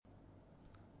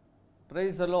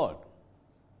Praise the Lord.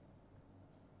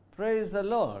 Praise the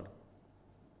Lord.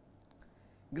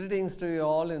 Greetings to you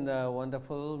all in the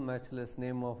wonderful, matchless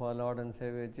name of our Lord and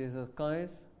Savior Jesus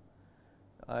Christ.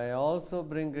 I also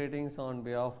bring greetings on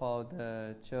behalf of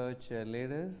the church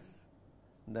leaders,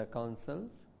 the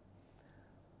councils,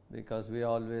 because we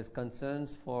are always concerned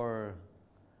for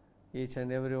each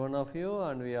and every one of you,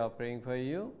 and we are praying for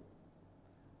you.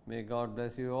 May God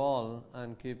bless you all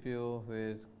and keep you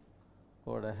with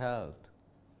good health.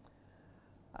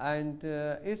 And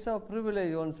it's a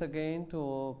privilege once again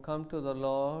to come to the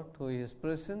Lord, to His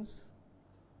presence,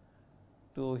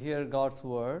 to hear God's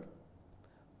word.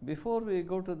 Before we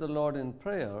go to the Lord in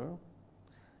prayer,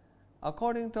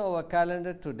 according to our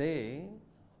calendar today,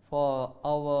 for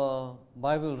our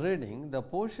Bible reading, the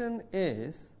portion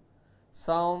is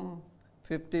Psalm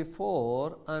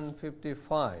 54 and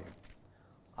 55.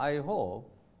 I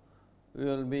hope we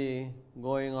will be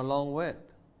going along with.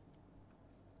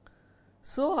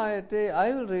 So I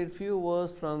will read few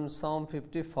verses from Psalm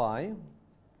 55,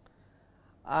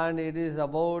 and it is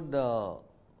about the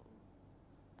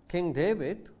King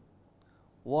David,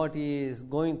 what he is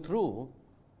going through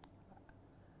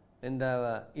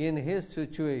in his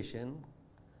situation.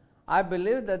 I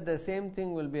believe that the same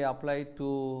thing will be applied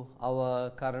to our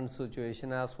current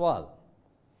situation as well.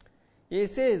 He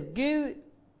says, "Give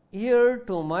ear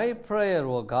to my prayer,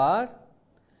 O God,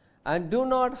 and do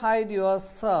not hide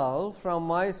yourself from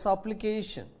my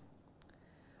supplication.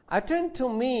 Attend to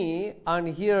me and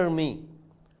hear me.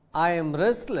 I am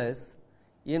restless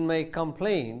in my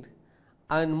complaint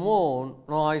and moan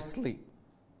noisily."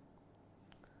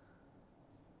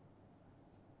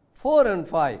 4 and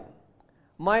 5.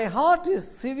 My heart is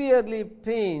severely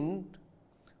pained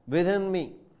within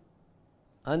me,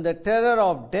 and the terror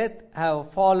of death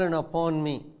have fallen upon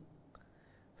me.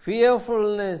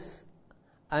 Fearfulness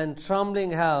and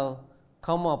trembling have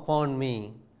come upon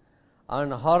me,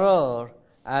 and horror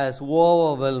has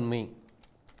overwhelmed me.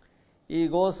 He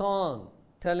goes on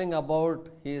telling about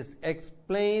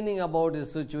explaining about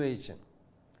his situation.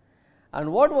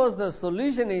 And what was the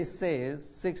solution? He says,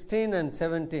 16 and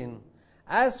 17,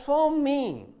 "As for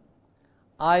me,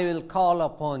 I will call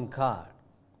upon God,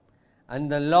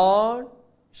 and the Lord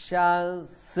shall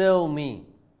save me.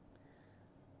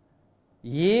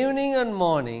 Evening and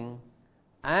morning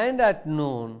and at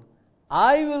noon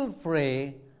I will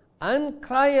pray and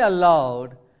cry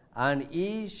aloud, and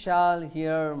He shall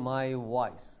hear my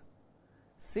voice."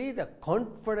 See the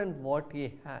confidence what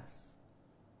he has.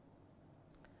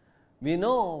 We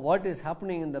know what is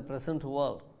happening in the present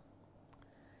world.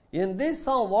 In this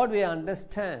psalm, what we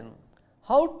understand,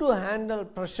 how to handle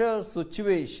pressure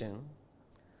situation,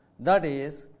 that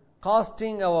is,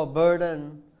 casting our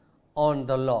burden on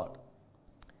the Lord.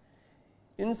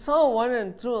 In Psalm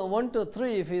 1 to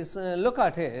 3, if you look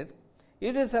at it,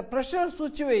 it is a pressure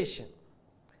situation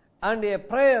and a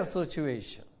prayer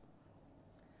situation.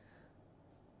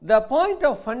 The point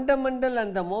of fundamental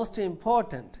and the most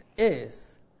important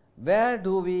is, where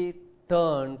do we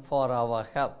turn for our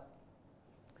help?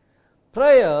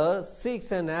 Prayer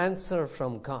seeks an answer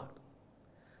from God.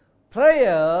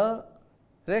 Prayer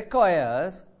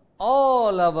requires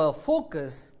all our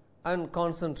focus and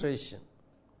concentration.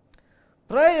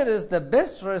 Prayer is the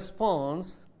best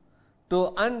response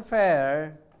to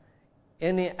unfair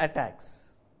any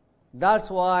attacks. That's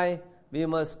why we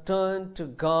must turn to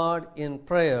God in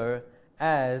prayer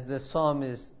as the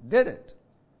psalmist did it.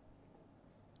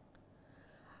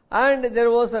 And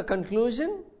there was a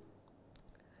conclusion,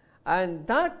 and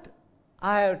that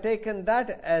I have taken that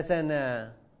as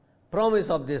a promise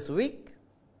of this week.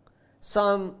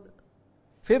 Psalm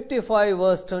 55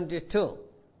 verse 22.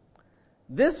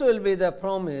 This will be the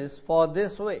promise for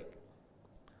this week.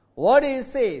 What he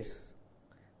says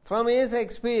from his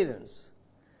experience: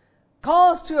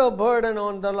 "Cast your burden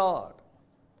on the Lord,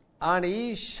 and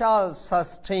He shall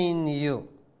sustain you,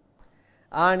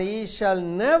 and He shall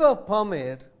never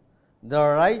permit the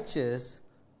righteous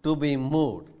to be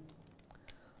moved."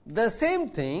 The same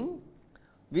thing,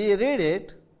 we read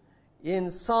it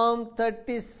in Psalm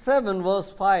 37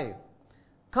 verse 5.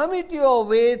 "Commit your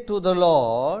way to the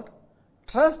Lord,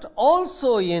 trust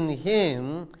also in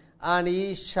Him, and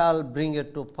He shall bring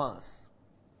it to pass."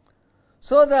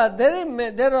 So that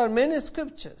there are many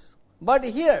scriptures. But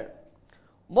here,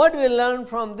 what we learn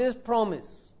from this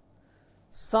promise?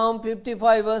 Psalm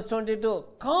 55 verse 22,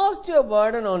 "Cast your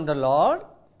burden on the Lord,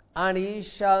 and He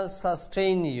shall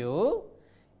sustain you.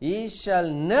 He shall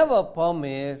never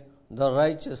permit the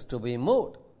righteous to be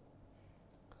moved."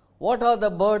 What are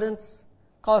the burdens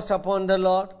cast upon the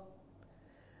Lord?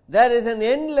 There is an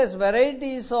endless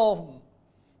varieties of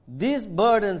these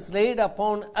burdens laid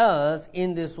upon us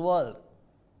in this world: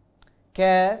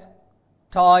 care,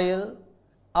 toil,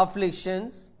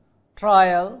 afflictions,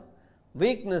 trial,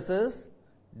 weaknesses,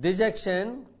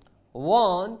 dejection,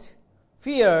 want,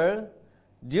 fear,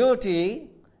 duty,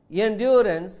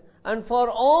 endurance, and for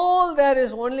all there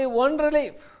is only one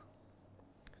relief: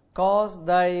 cause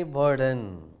thy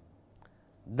burden,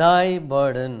 thy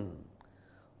burden.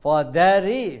 For there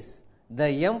is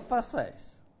the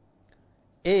emphasis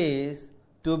is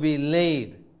to be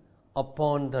laid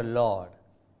upon the Lord.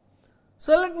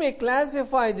 So let me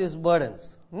classify these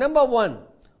burdens. Number one,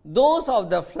 those of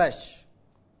the flesh,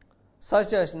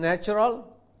 such as natural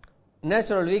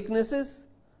weaknesses,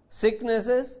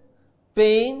 sicknesses,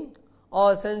 pain,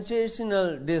 or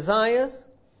sensational desires,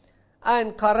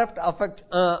 and corrupt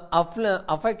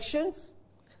affections,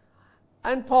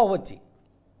 and poverty.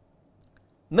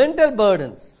 Mental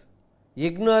burdens,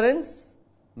 ignorance,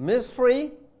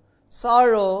 mystery,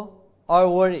 sorrow,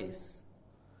 or worries.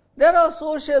 There are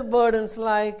social burdens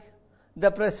like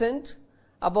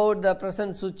about the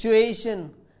present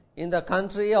situation in the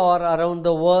country or around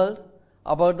the world,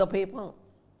 about the people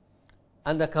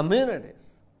and the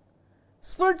communities.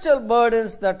 Spiritual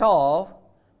burdens that of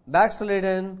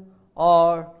backslidden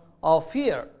or of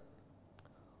fear.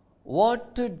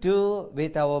 What to do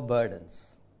with our burdens?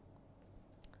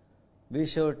 We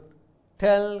should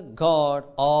tell God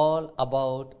all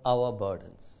about our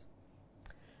burdens,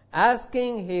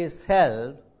 asking His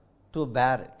help to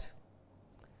bear it,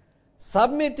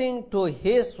 submitting to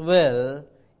His will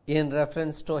in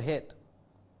reference to it.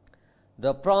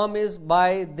 The promise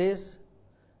by this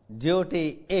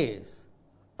duty is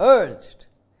urged,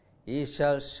 He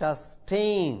shall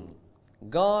sustain.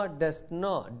 God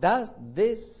does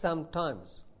this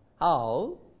sometimes.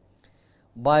 How?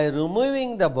 By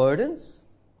removing the burdens,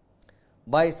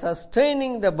 by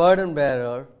sustaining the burden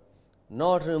bearer,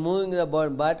 not removing the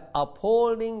burden, but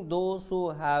upholding those who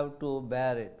have to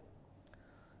bear it.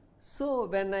 So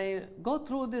when I go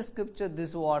through this scripture, this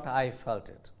is what I felt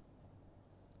it.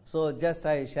 So just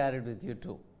I share it with you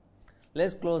too.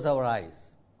 Let's close our eyes.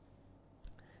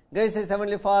 Gracious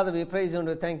Heavenly Father, we praise you and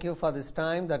we thank you for this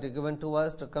time that you have given to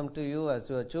us to come to you as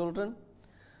your children.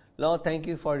 Lord, thank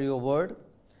you for your word.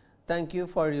 Thank you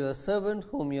for your servant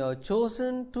whom you have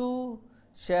chosen to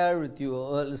share with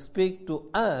you, speak to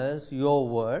us your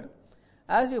word.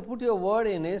 As you put your word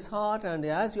in his heart and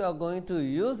as you are going to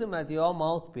use him as your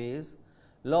mouthpiece,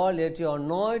 Lord, let your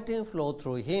anointing flow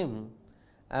through him,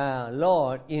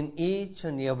 Lord, in each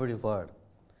and every word.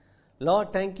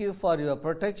 Lord, thank you for your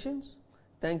protections.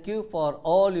 Thank you for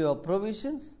all your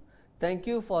provisions. Thank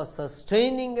you for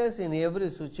sustaining us in every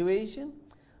situation.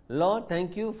 Lord,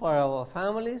 thank you for our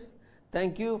families.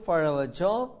 Thank you for our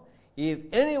job. If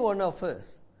any one of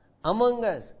us, among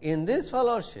us in this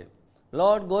fellowship,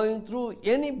 Lord, going through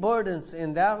any burdens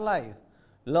in their life,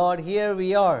 Lord, here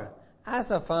we are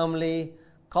as a family,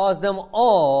 cause them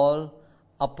all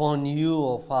upon you,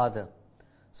 O Father.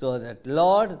 So that,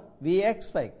 Lord, we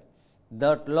expect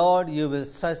that, Lord, you will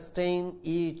sustain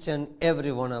each and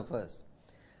every one of us.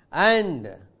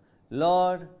 And,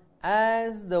 Lord,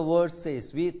 as the word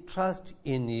says, we trust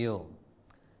in you.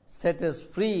 Set us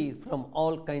free from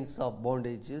all kinds of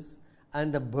bondages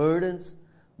and the burdens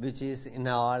which is in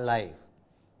our life.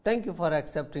 Thank you for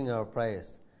accepting our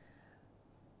prayers.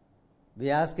 We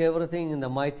ask everything in the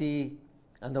mighty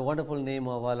and the wonderful name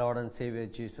of our Lord and Savior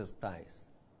Jesus Christ.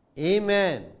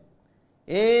 Amen.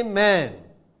 Amen.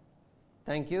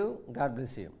 Thank you. God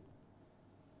bless you.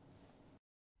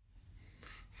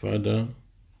 Father,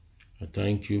 I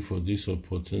thank you for this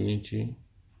opportunity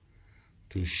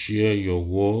to share your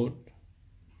word.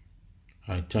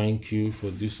 I thank you for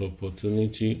this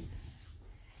opportunity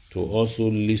to also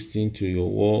listen to your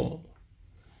word.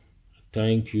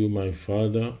 Thank you, my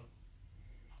Father,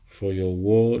 for your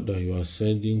word that you are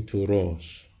sending to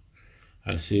us.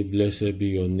 I say, blessed be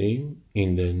your name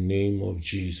in the name of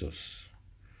Jesus.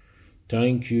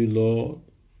 Thank you, Lord,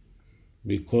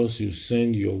 because you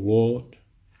send your word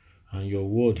and your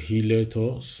word healed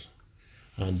us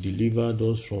and delivered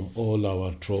us from all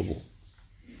our trouble.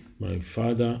 My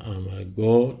Father and my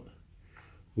God,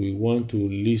 we want to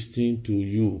listen to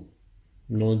you,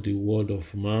 not the word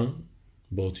of man,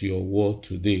 but your word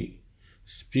today.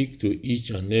 Speak to each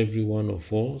and every one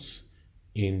of us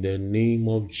in the name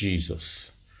of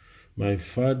Jesus. My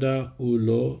Father, O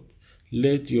Lord,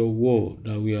 let your word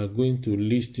that we are going to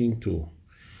listen to,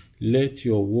 let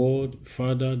your word,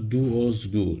 Father, do us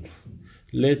good.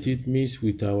 Let it mix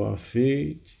with our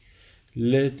faith.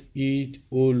 Let it,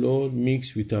 O Lord,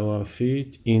 mix with our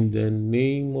faith in the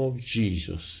name of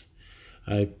Jesus.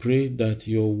 I pray that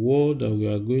your word that we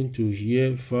are going to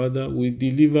hear, Father, will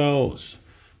deliver us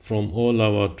from all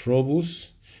our troubles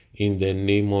in the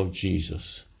name of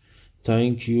Jesus.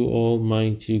 Thank you,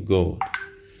 Almighty God.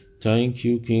 Thank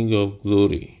you, King of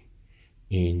Glory.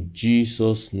 In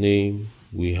Jesus' name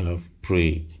we have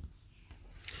prayed.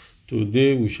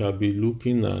 Today we shall be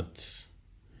looking at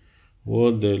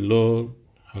what the Lord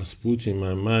has put in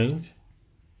my mind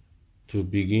to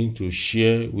begin to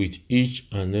share with each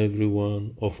and every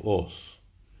one of us.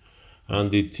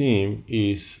 And the theme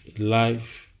is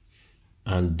life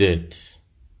and death.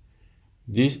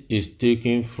 This is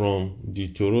taken from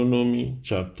Deuteronomy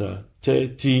chapter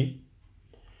 30,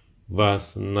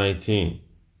 verse 19.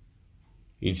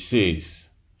 It says,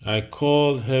 I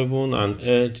call heaven and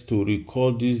earth to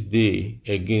record this day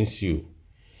against you,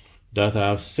 that I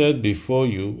have set before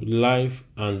you life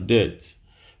and death,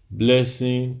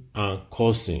 blessing and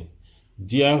cursing.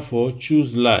 Therefore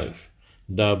choose life,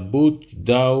 that both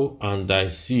thou and thy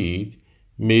seed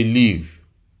may live.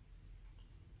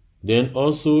 Then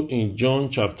also in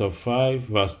John chapter 5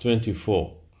 verse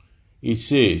 24, it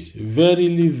says,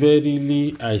 Verily,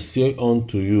 verily, I say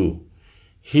unto you,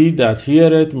 he that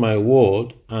heareth my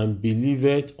word and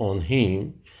believeth on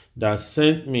him that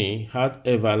sent me hath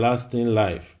everlasting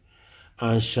life,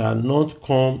 and shall not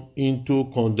come into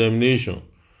condemnation,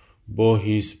 but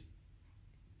his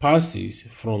passes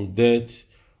from death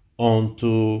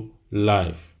unto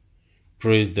life.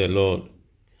 Praise the Lord.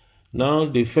 Now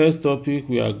the first topic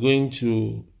we are going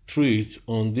to treat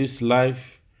on this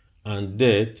life and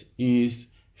death is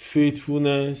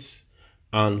faithfulness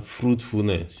and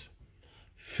fruitfulness.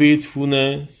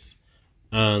 Faithfulness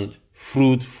and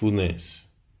fruitfulness.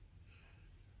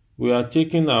 We are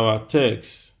taking our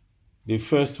text, the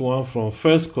first one from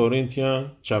 1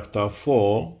 Corinthians chapter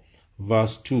 4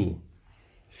 verse 2.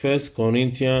 1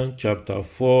 Corinthians chapter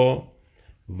 4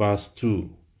 verse 2.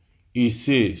 It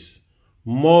says,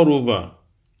 Moreover,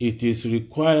 it is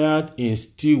required in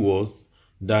stewards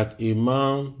that a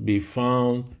man be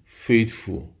found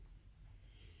faithful.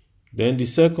 Then the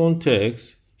second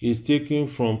text is taken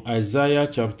from Isaiah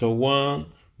chapter 1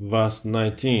 verse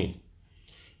 19.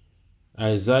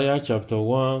 Isaiah chapter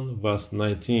 1 verse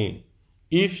 19.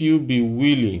 If you be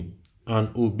willing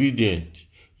and obedient,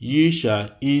 ye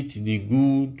shall eat the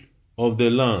good of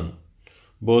the land.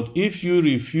 But if you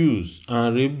refuse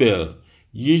and rebel,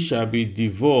 ye shall be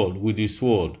devoured with the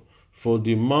sword, for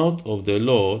the mouth of the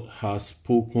Lord has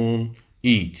spoken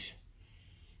it.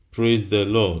 Praise the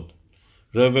Lord.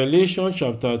 Revelation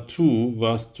chapter 2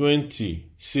 verse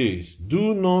 20 says,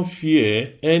 Do not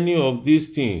fear any of these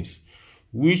things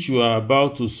which you are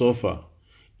about to suffer.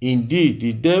 Indeed,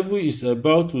 the devil is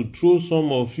about to throw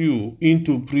some of you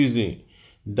into prison,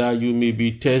 that you may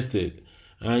be tested,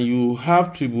 and you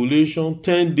have tribulation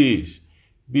 10 days.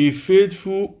 Be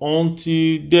faithful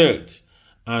until death,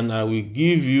 and I will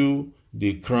give you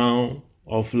the crown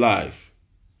of life.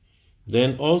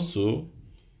 Then also,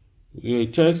 the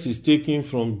text is taken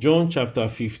from John chapter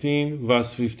 15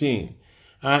 verse 15.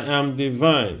 I am the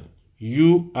vine,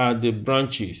 you are the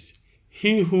branches.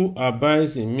 He who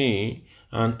abides in me,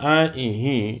 and I in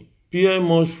him, bear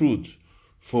much fruit,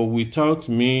 for without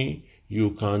me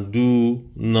you can do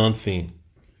nothing.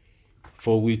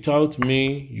 For without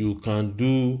me you can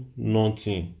do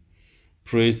nothing.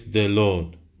 Praise the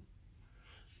Lord.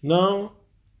 Now,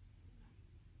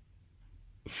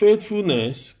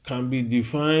 faithfulness can be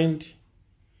defined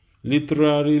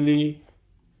literally,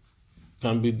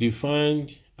 can be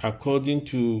defined according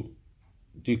to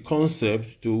the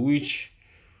concept to which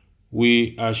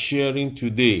we are sharing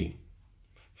today.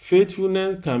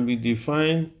 Faithfulness can be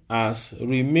defined as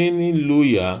remaining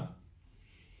loyal,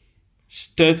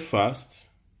 steadfast,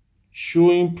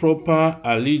 showing proper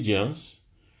allegiance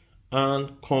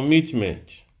and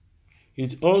commitment.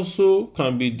 It also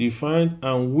can be defined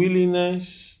as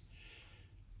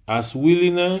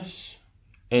willingness,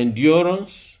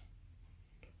 endurance,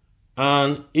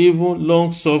 and even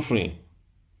long suffering.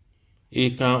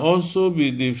 It can also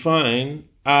be defined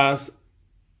as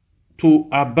to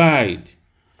abide,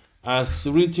 as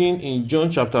written in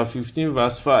John chapter 15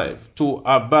 verse 5, to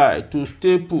abide, to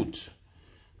stay put.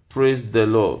 Praise the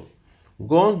Lord.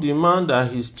 God demands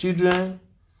that his children,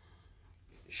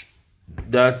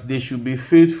 that they should be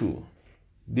faithful,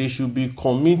 they should be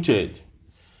committed,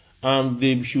 and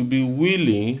they should be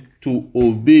willing to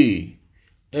obey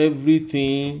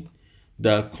everything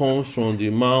that comes from the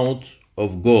mouth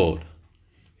of God.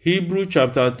 Hebrews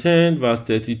chapter 10 verse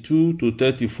 32 to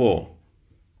 34.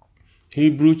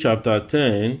 Hebrews chapter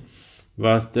 10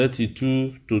 verse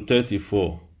 32 to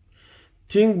 34.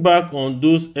 Think back on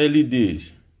those early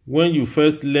days when you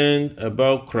first learned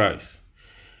about Christ.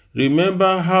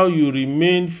 Remember how you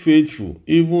remained faithful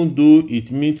even though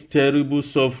it meant terrible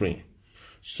suffering.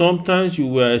 Sometimes you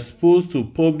were exposed to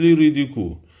public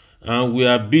ridicule and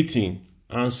were beaten,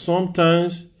 and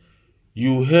sometimes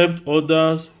you helped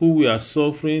others who were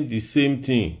suffering the same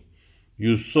thing.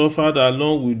 You suffered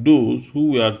along with those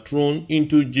who were thrown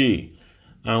into jail,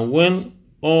 and when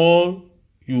all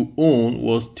you owned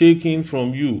was taken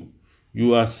from you,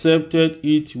 you accepted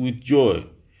it with joy.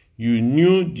 You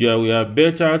knew there were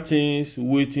better things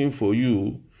waiting for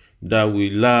you that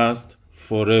will last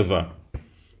forever.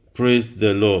 Praise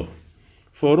the Lord.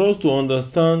 For us to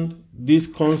understand this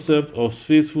concept of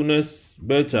faithfulness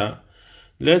better,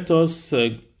 let us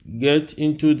get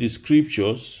into the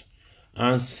scriptures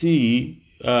and see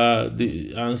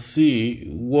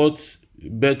what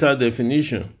better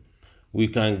definition we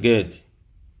can get.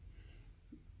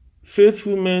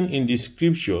 Faithful men in the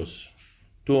scriptures.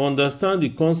 To understand the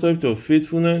concept of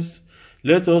faithfulness,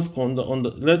 let us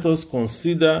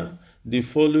consider the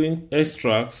following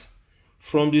extracts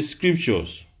from the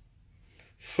scriptures.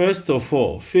 First of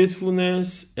all,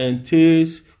 faithfulness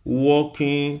entails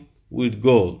walking with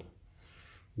God.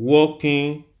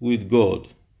 Walking with God.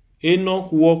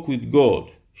 Enoch walked with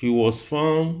God. He was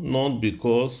found not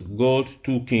because God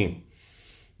took him.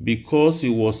 Because he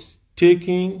was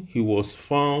taken, he was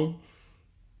found.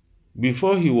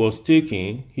 Before he was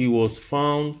taken, he was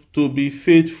found to be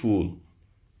faithful.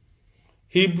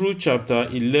 Hebrews chapter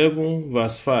 11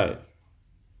 verse 5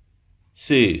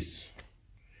 says,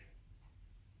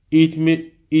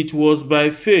 It was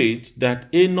by faith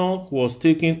that Enoch was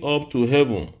taken up to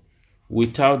heaven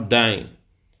without dying.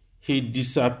 He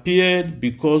disappeared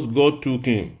because God took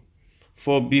him.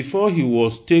 For before he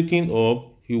was taken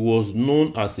up, he was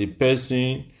known as a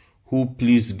person who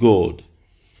pleased God.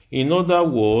 In other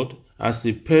words, as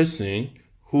a person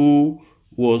who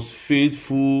was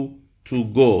faithful to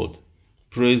God.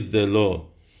 Praise the Lord.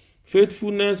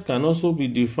 Faithfulness can also be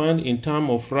defined in terms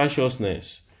of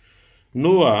righteousness.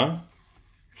 Noah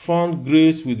found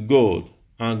grace with God,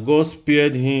 and God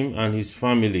spared him and his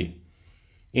family.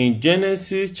 In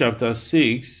Genesis chapter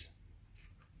 6,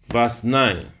 verse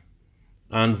 9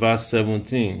 and verse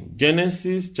 17.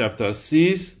 Genesis chapter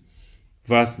 6,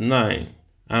 verse 9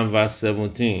 and verse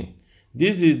 17.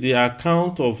 This is the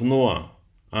account of Noah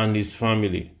and his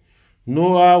family.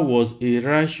 Noah was a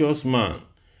righteous man,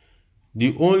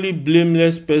 the only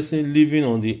blameless person living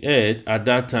on the earth at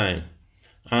that time,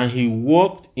 and he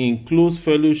walked in close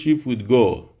fellowship with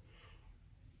God.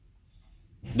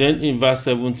 Then in verse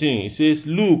 17, it says,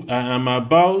 Look, I am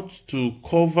about to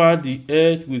cover the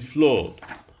earth with flood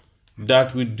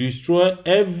that will destroy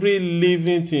every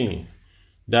living thing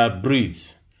that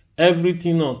breathes.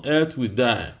 Everything on earth will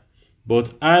die.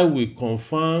 But I will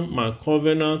confirm my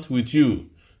covenant with you.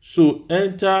 So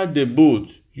enter the boat,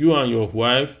 you and your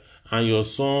wife and your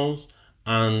sons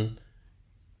and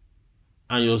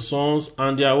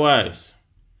their wives.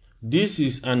 This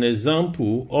is an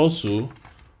example also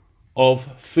of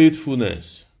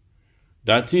faithfulness.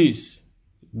 That is,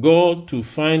 God to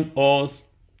find us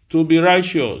to be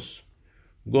righteous.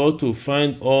 God to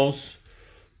find us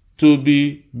to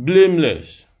be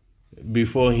blameless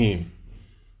before him.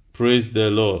 Praise the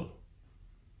Lord.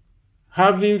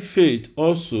 Having faith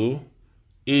also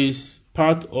is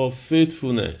part of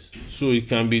faithfulness, so it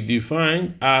can be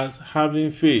defined as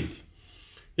having faith.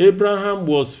 Abraham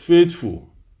was faithful.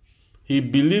 He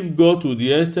believed God to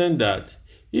the extent that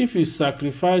if he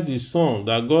sacrificed his son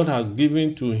that God has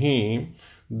given to him,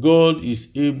 God is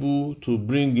able to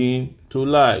bring him to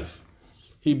life.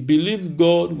 He believed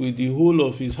God with the whole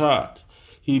of his heart.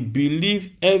 He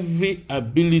believed every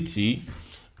ability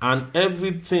and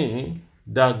everything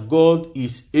that God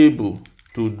is able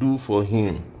to do for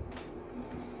him.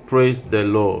 Praise the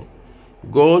Lord.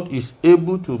 God is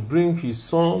able to bring his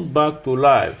son back to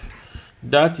life.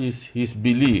 That is his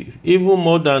belief. Even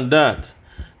more than that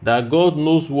God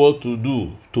knows what to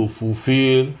do to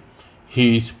fulfill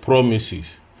his promises.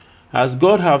 As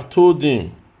God have told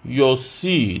him, your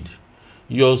seed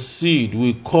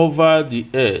will cover the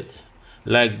earth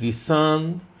like the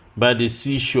sand by the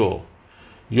seashore.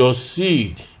 Your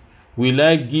seed will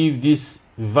I give this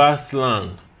vast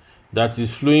land that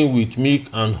is flowing with milk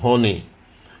and honey.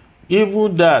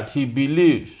 Even that he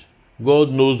believes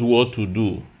God knows what to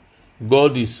do.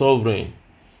 God is sovereign.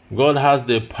 God has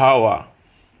the power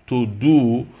to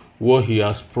do what he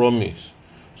has promised.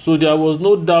 So there was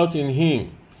no doubt in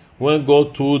him when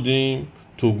God told him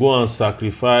to go and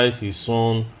sacrifice his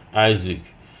son Isaac.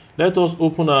 Let us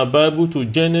open our Bible to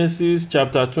Genesis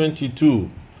chapter 22.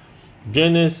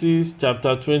 Genesis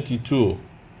chapter 22.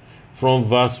 from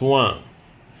verse 1.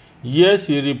 Yes,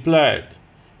 he replied.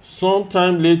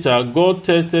 Sometime later, God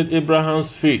tested Abraham's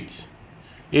faith.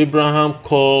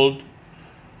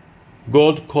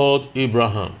 God called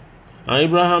Abraham. And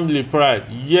Abraham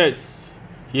replied, Yes,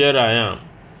 here I am.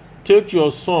 Take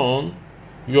your son,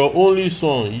 your only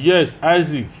son, yes,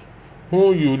 Isaac,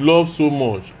 whom you love so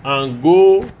much, and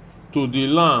go to the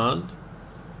land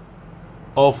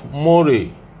of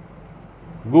Moriah.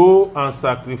 Go and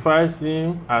sacrifice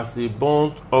him as a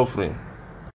burnt offering.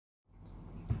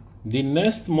 The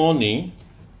next morning,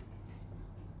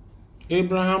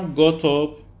 Abraham got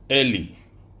up early.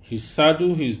 He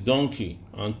saddled his donkey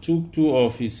and took 2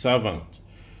 of his servants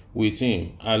with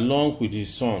him, along with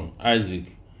his son Isaac.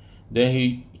 Then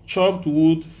he chopped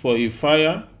wood for a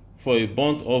fire for a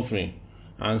burnt offering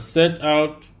and set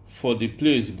out for the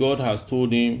place God has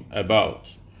told him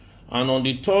about. And on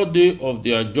the 3rd day of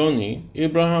their journey,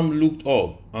 Abraham looked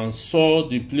up and saw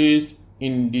the place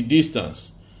in the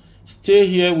distance. Stay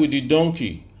here with the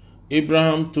donkey,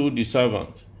 Abraham told the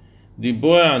servant. The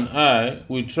boy and I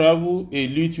will travel a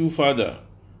little farther.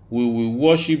 We will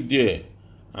worship there,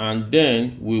 and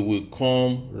then we will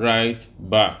come right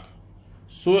back.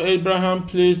 So Abraham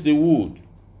placed the wood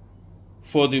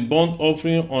for the burnt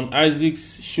offering on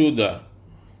Isaac's shoulder,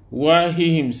 while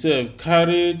he himself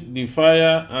carried the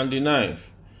fire and the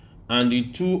knife, and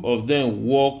the 2 of them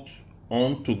walked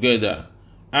on together.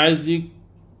 Isaac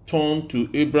turned to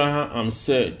Abraham and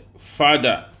said,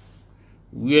 Father,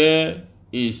 where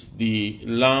is the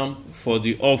lamb for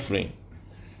the offering?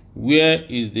 Where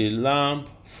is the lamb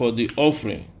for the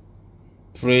offering?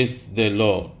 Praise the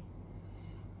Lord.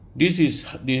 This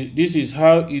is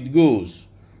how it goes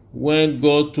when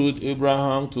God told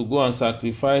Abraham to go and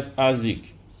sacrifice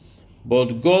Isaac.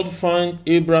 But God found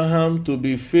Abraham to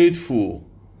be faithful.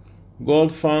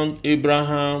 God found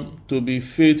Abraham to be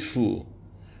faithful.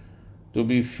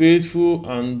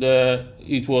 And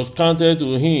it was counted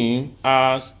to him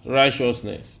as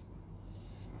righteousness.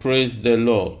 Praise the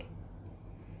Lord.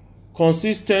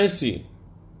 Consistency,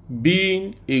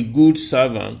 being a good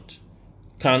servant,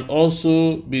 can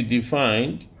also be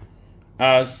defined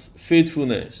as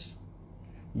faithfulness.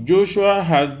 Joshua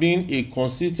had been a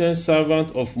consistent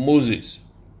servant of Moses.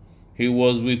 He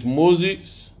was with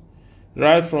Moses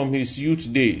right from his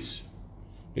youth days.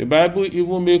 The Bible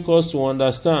even makes us to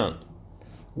understand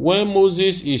when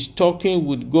Moses is talking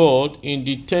with God in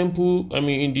the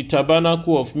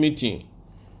tabernacle of meeting,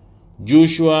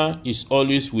 Joshua is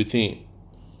always with him.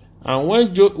 And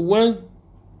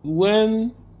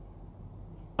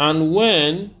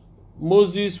when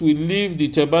Moses will leave the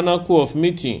tabernacle of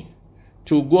meeting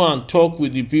to go and talk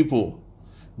with the people,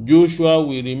 Joshua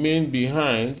will remain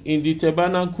behind in the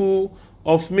tabernacle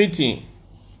of meeting.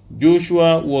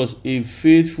 Joshua was a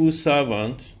faithful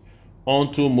servant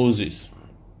unto Moses.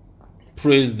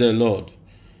 Praise the Lord.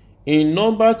 In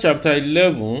Numbers chapter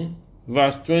 11,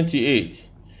 verse 28.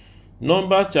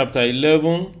 Numbers chapter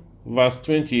 11, verse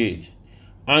 28.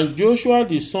 And Joshua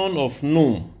the son of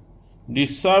Nun, the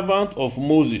servant of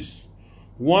Moses,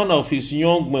 one of his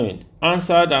young men,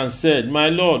 answered and said, My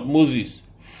Lord Moses,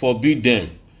 forbid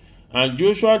them. And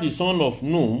Joshua the son of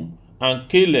Nun and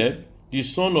Caleb the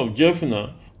son of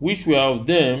Jephunneh, which were of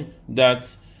them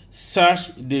that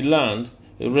searched the land,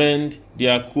 rend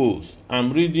their clothes.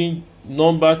 I'm reading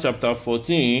Numbers chapter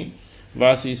 14,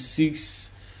 verses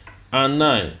 6 and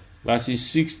 9. Verses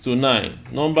 6 to 9.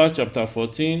 Numbers chapter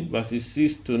 14, verses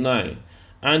 6 to 9.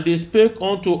 And they spake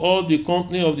unto all the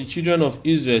company of the children of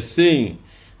Israel, saying,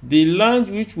 The land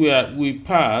which we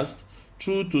passed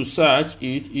through to search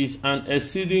it is an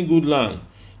exceeding good land.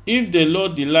 If the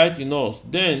Lord delight in us,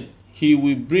 then he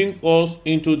will bring us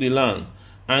into the land,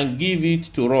 and give it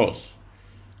to us,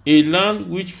 a land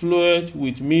which floweth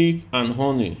with milk and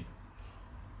honey.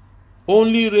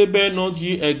 Only rebel not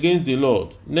ye against the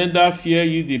Lord, neither fear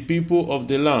ye the people of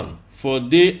the land, for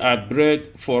they are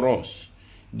bread for us.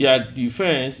 Their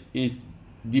defense is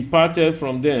departed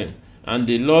from them, and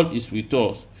the Lord is with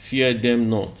us. Fear them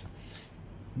not.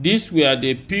 These were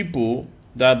the people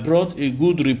that brought a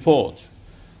good report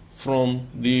from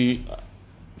the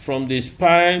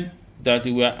spy that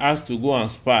they were asked to go and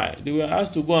spy. They were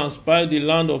asked to go and spy the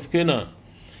land of Canaan.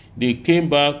 They came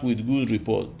back with good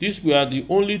report. These were the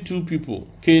only 2 people,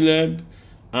 Caleb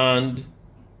and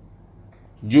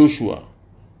Joshua.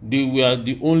 They were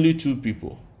the only 2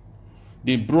 people.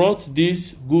 They brought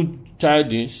these good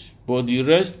tidings, but the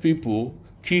rest people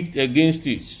kicked against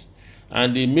it.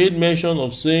 And they made mention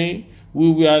of saying, we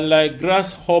were like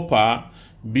grasshopper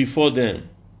before them.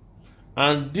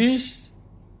 And this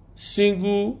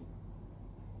single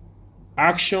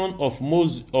action of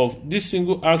Moses, of this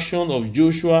single action of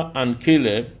Joshua and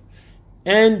Caleb,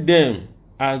 earned them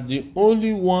as the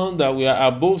only one that were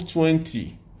above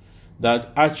 20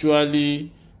 that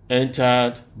actually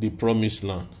entered the promised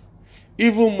land.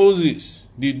 Even Moses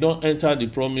did not enter the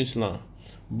promised land,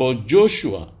 but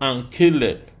Joshua and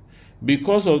Caleb,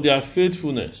 because of their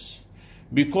faithfulness,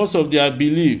 because of their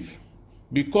belief,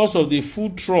 because of the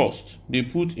full trust they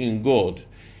put in God,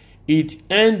 it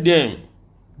earned them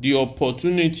the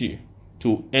opportunity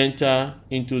to enter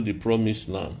into the promised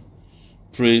land.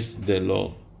 Praise the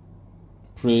Lord.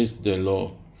 Praise the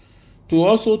Lord. To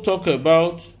also talk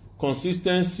about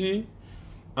consistency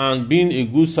and being a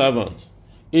good servant,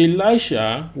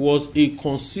 Elisha was a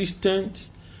consistent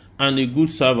and a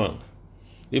good servant.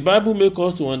 The Bible makes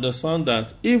us to understand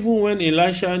that even when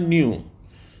Elisha knew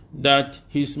that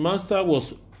his master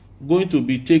was going to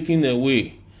be taken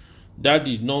away, that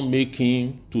did not make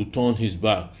him to turn his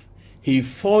back. He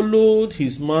followed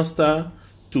his master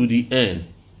to the end.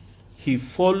 He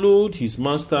followed his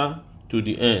master to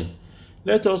the end.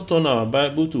 Let us turn our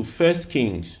Bible to 1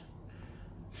 Kings.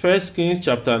 1 Kings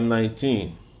chapter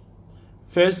 19.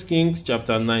 1 Kings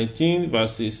chapter 19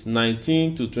 verses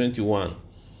 19 to 21.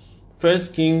 1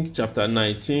 Kings chapter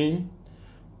 19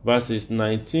 verses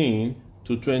 19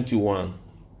 to 21.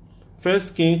 1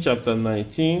 Kings chapter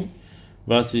 19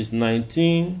 verses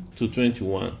 19 to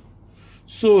 21.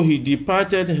 So he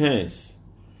departed hence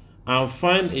and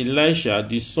found Elisha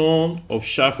the son of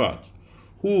Shaphat,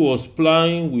 who was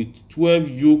plowing with 12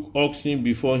 yoke oxen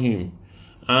before him,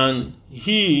 and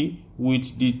he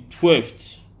with the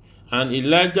 12th. And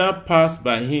Elijah passed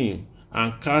by him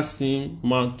and cast his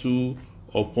mantle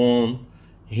upon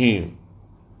him.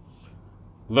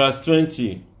 Verse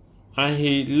 20. And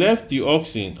he left the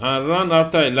oxen and ran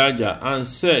after Elijah and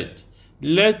said,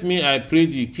 Let me, I pray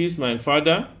thee, kiss my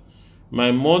father,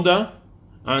 my mother,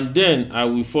 and then I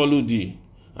will follow thee.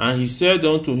 And he said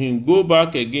unto him, Go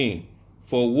back again,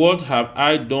 for what have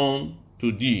I done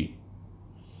to thee?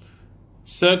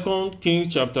 2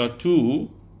 Kings chapter 2,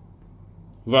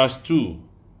 verse 2.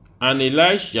 And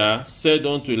Elisha said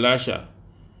unto Elisha,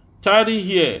 Tarry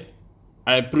here,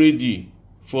 I pray thee,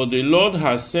 for the Lord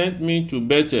has sent me to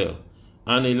Bethel.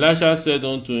 And Elisha said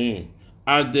unto him,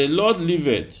 As the Lord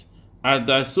liveth, as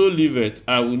thy soul liveth,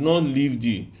 I will not leave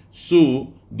thee.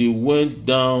 So they went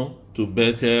down to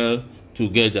Bethel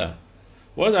together.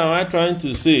 What am I trying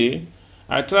to say?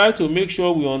 I try to make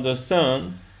sure we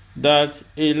understand that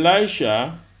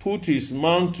Elisha put his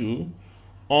mantle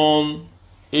on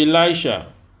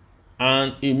Elisha,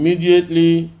 and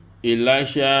immediately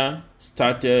Elisha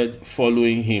started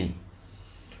following him.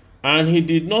 And he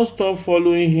did not stop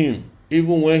following him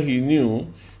even when he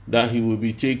knew that he would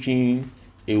be taken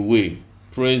away.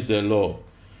 Praise the Lord.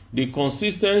 The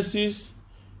consistency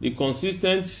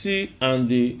and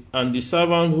the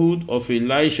servanthood of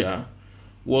Elisha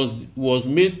was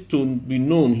made to be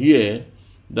known here,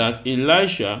 that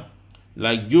Elisha,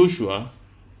 like Joshua,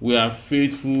 were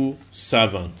faithful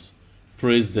servants.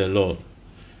 Praise the Lord.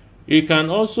 It can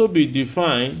also be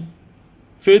defined,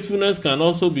 faithfulness can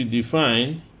also be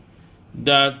defined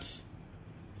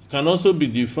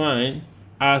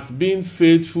as being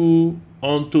faithful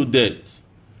unto death.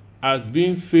 As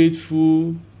being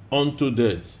faithful unto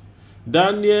death.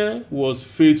 Daniel was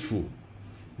faithful.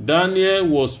 Daniel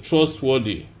was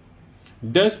trustworthy.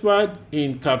 Despite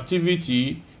in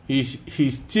captivity, he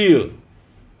still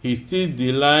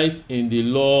delight in the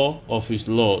law of his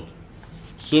Lord.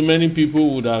 So many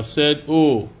people would have said,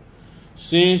 oh,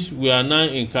 since we are now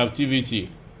in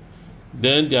captivity,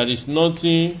 then there is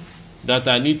nothing that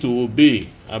I need to obey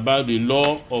about the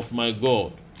law of my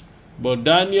God. But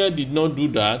Daniel did not do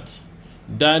that.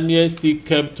 Daniel still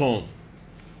kept on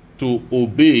to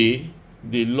obey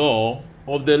the law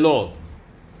of the Lord.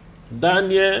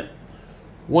 Daniel,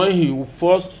 when he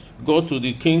first got to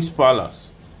the king's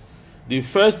palace, the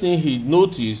first thing he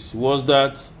noticed was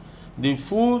that the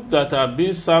food that are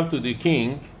being served to the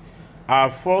king are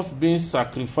first being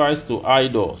sacrificed to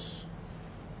idols,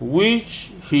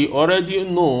 which he already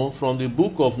knows from the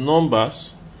book of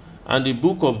Numbers and the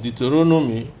book of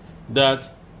Deuteronomy that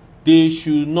they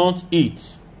should not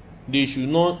eat. They should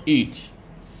not eat.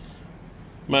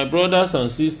 My brothers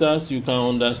and sisters, you can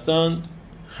understand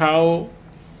how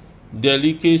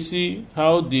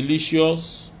how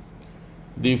delicious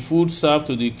the food served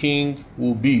to the king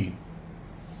will be.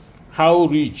 How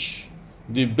rich,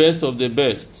 the best of the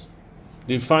best,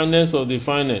 the finest of the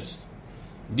finest.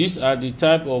 These are the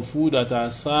type of food that are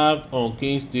served on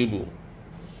king's table.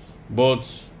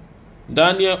 But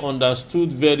Daniel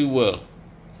understood very well,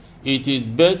 it is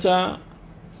better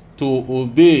to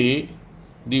obey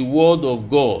the word of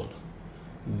God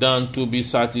than to be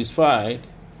satisfied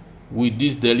with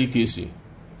this delicacy,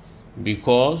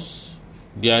 because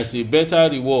there is a better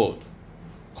reward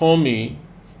coming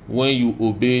when you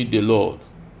obey the Lord.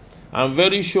 I'm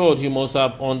very sure he must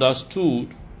have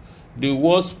understood the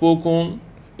word spoken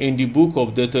in the book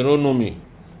of Deuteronomy,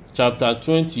 chapter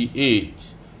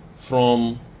 28,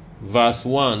 from verse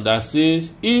 1, that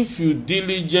says, if you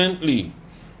diligently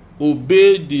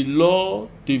obey the law,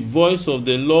 the voice of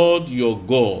the Lord your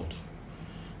God,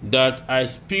 that I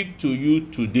speak to you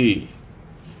today,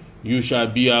 you shall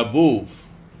be above,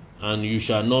 and you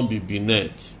shall not be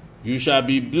beneath. You shall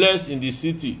be blessed in the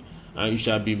city, and you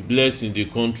shall be blessed in the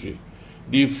country.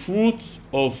 The fruit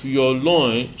of your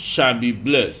loin shall be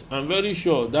blessed. I'm very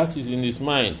sure that is in his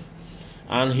mind.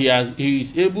 And he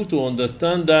is able to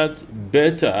understand that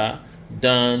better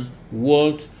than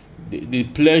what the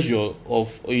pleasure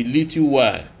of a little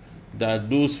while that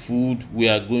those food we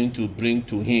are going to bring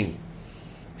to him.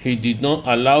 He did not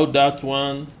allow that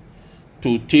one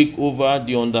to take over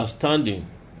the understanding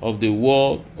of the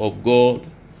word of God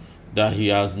that he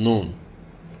has known.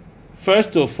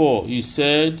 First of all, he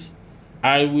said,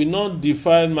 I will not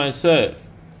defile myself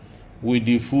with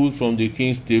the food from the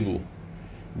king's table.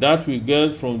 That we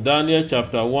get from Daniel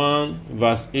chapter 1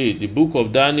 verse 8. The book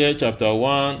of Daniel chapter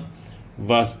 1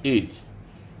 verse 8.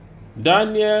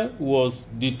 Daniel was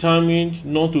determined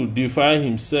not to defile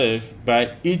himself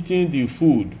by eating the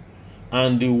food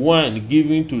and the wine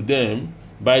given to them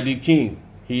by the king.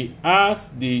 He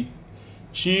asked the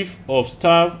chief of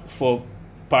staff for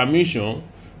permission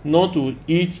not to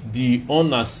eat the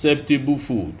unacceptable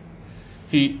food.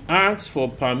 He asked for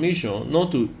permission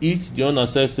not to eat the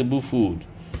unacceptable food,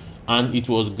 and it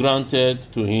was granted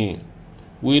to him.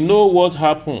 We know what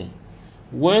happened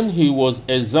when he was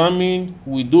examined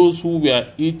with those who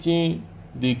were eating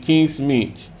the king's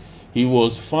meat. He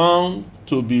was found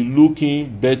to be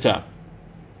looking better.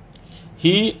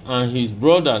 He and his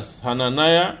brothers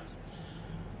Hananiah,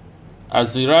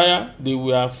 Azariah, they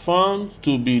were found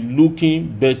to be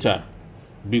looking better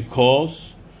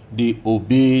because they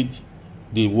obeyed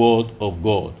the word of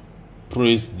God.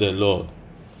 Praise the Lord.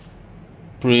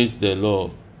 Praise the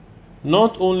Lord.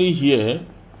 Not only here,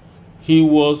 he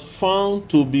was found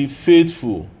to be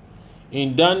faithful.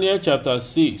 In Daniel chapter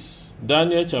 6,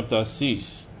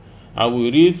 I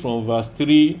will read from verse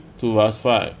 3 to verse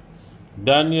 5.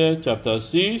 Daniel chapter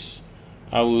 6,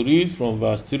 I will read from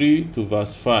verse 3 to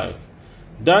verse 5.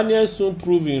 Daniel soon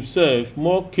proved himself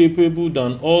more capable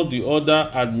than all the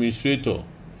other administrators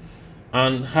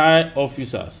and high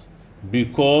officers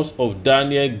because of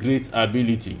Daniel's great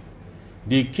ability.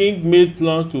 The king made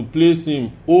plans to place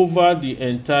him over the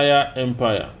entire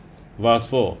empire. Verse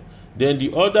 4. Then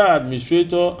the other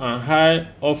administrators and high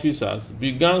officers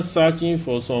began searching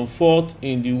for some fault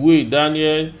in the way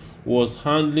Daniel was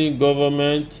handling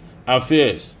government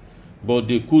affairs, but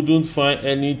they couldn't find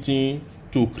anything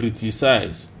to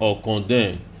criticize or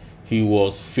condemn. He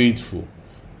was faithful,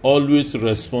 always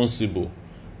responsible,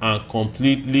 and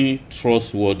completely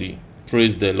trustworthy.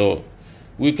 Praise the Lord.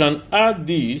 We can add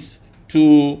this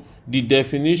to the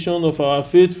definition of our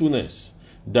faithfulness,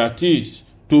 that is,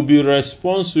 to be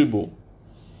responsible,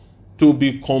 to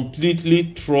be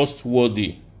completely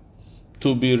trustworthy,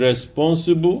 to be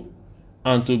responsible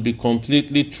and to be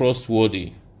completely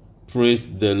trustworthy. Praise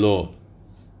the Lord.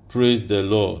 Praise the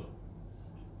Lord.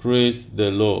 Praise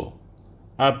the Lord.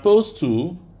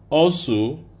 Apostle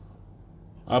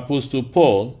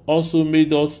Paul also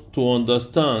made us to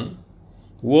understand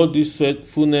what this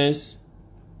faithfulness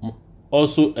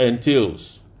also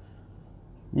entails.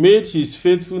 Made his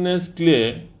faithfulness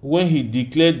clear when he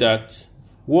declared that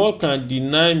what can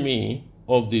deny me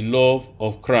of the love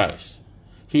of Christ?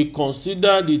 He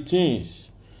considered the things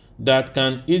that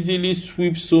can easily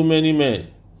sweep so many men,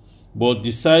 but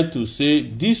decide to say,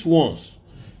 these ones,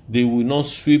 they will not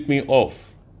sweep me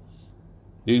off.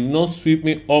 They will not sweep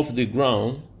me off the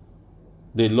ground,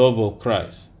 the love of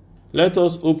Christ. Let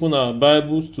us open our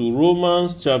Bibles to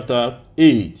Romans chapter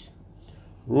 8.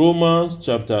 Romans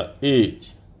chapter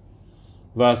 8,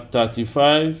 verse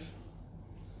 35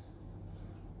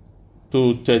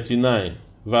 to 39.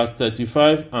 Verse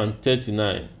 35 and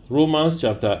 39. Romans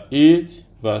chapter 8,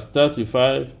 verse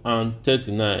 35 and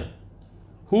 39.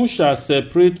 Who shall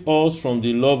separate us from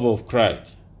the love of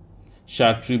Christ?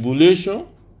 Shall tribulation,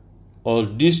 or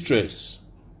distress,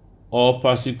 or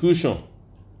persecution,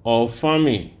 or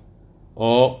famine,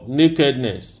 or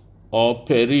nakedness, or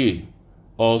peril,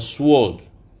 or sword,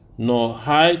 nor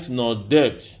height, nor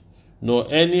depth,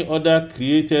 nor any other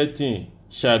created thing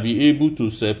shall be able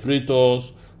to separate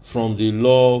us from the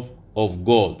love of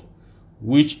God,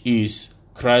 which is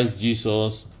Christ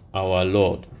Jesus our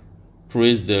Lord.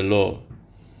 Praise the Lord.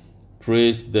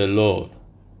 Praise the Lord.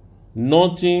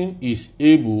 Nothing is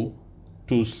able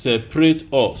to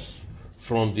separate us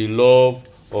from the love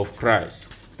of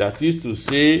Christ. That is to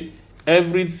say,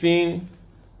 everything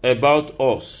about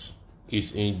us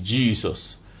is in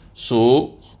Jesus.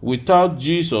 So, without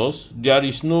Jesus, there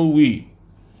is no we.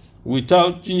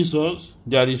 Without Jesus,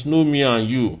 there is no me and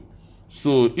you.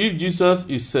 So, if Jesus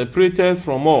is separated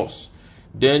from us,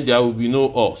 then there will be no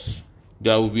us.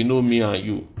 There will be no me and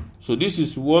you. So, this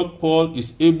is what Paul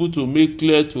is able to make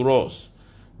clear to us,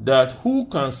 that who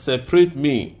can separate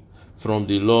me from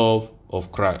the love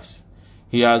of Christ?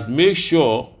 He has made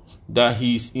sure that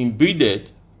he is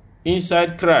embedded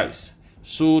inside Christ,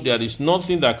 so there is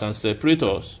nothing that can separate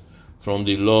us from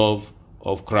the love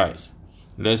of Christ.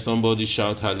 Let somebody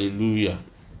shout hallelujah.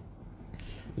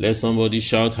 Let somebody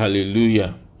shout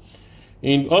hallelujah.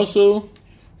 And also,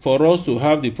 for us to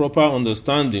have the proper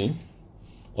understanding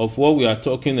of what we are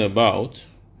talking about,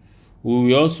 we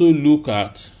will also look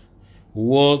at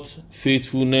what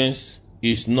faithfulness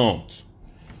is not.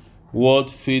 What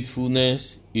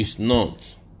faithfulness is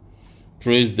not.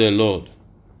 Praise the Lord.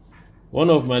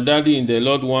 One of my daddy in the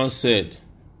Lord once said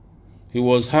he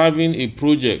was having a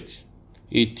project,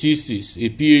 a thesis, a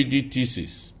PhD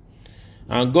thesis,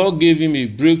 and God gave him a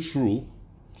breakthrough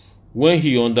when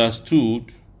he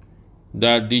understood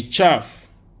that the chaff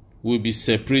will be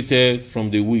separated from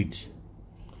the wheat.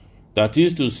 That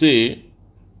is to say,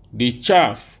 the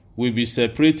chaff will be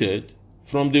separated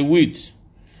from the wheat.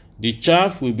 The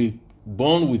chaff will be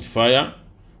burned with fire,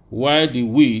 while the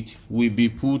wheat will be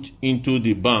put into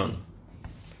the barn.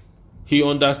 He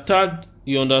understood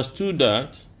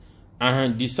that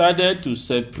and decided to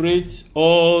separate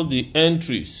all the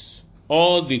entries,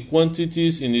 all the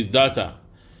quantities in his data,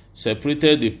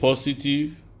 separated the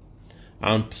positive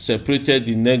and separated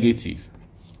the negative.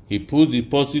 He put the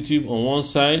positive on one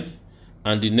side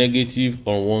and the negative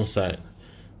on one side.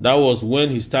 That was when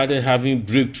he started having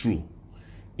breakthrough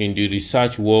in the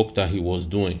research work that he was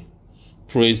doing.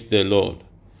 Praise the Lord.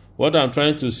 What I'm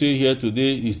trying to say here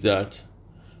today is that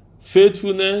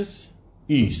faithfulness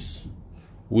is.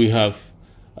 We have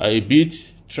a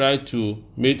bit tried to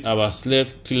make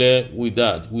ourselves clear with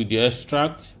that, with the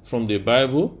extract from the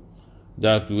Bible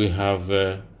that we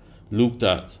have looked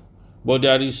at. But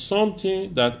there is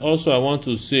something that also I want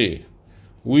to say,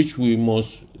 which we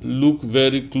must look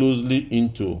very closely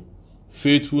into.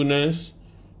 Faithfulness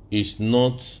is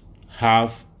not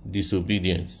half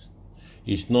disobedience.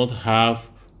 It's not half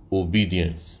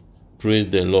obedience. Praise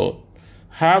the Lord.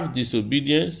 Half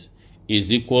disobedience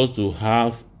is equal to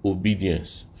half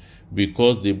obedience,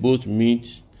 because they both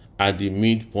meet at the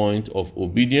midpoint of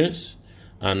obedience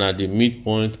and at the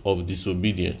midpoint of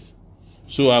disobedience.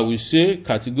 So I will say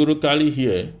categorically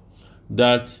here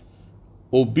that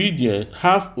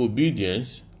half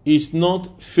obedience is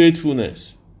not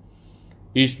faithfulness.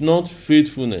 It's not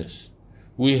faithfulness.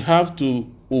 We have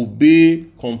to obey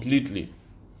completely.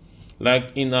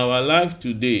 Like in our life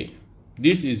today,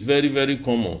 this is very, very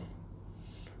common.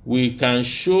 We can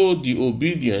show the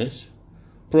obedience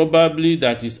probably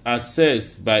that is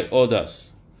assessed by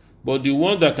others. But the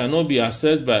one that cannot be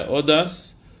assessed by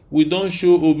others, we don't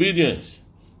show obedience.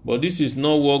 But this is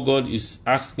not what God is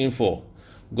asking for.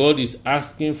 God is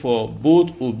asking for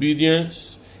both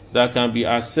obedience that can be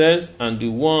assessed and the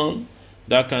one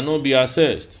that cannot be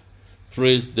assessed.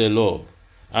 Praise the Lord.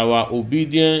 Our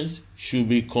obedience should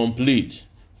be complete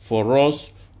for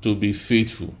us to be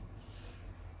faithful.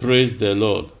 Praise the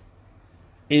Lord.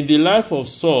 In the life of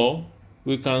Saul,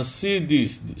 we can see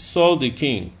this, Saul the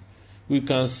king. We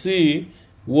can see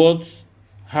what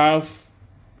half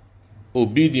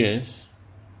obedience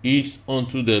is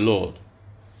unto the Lord.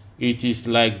 It is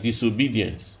like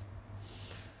disobedience.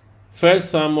 1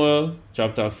 Samuel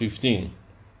chapter 15.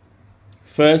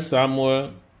 1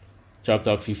 Samuel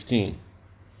chapter 15.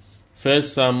 1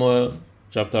 Samuel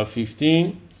chapter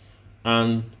 15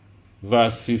 and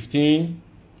verse 15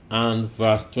 and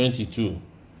verse 22.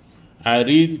 I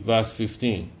read verse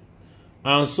 15.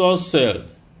 And Saul said,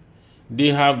 they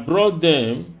have brought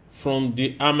them from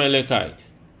the Amalekite,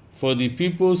 for the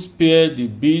people spared the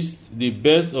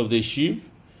best of the sheep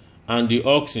and the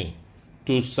oxen,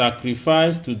 to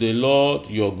sacrifice to the Lord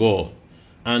your God,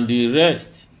 and the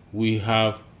rest we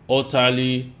have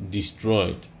utterly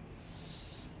destroyed.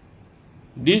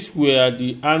 These were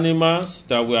the animals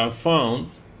that were found.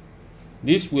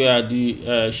 These were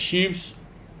the sheep,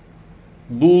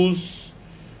 bulls,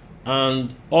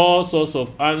 and all sorts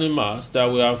of animals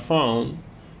that were found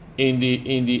in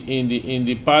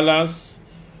the palace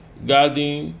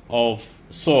garden of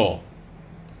Saul.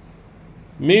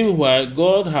 Meanwhile,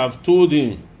 God have told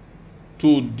him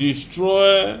to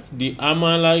destroy the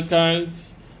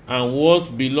Amalekites and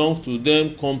what belongs to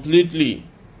them completely.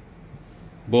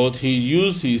 But he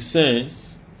used his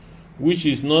sense, which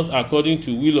is not according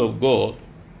to the will of God,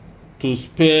 to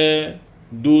spare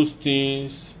those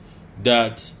things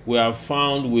that were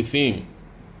found with him.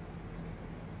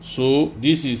 So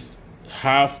this is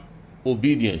half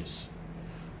obedience,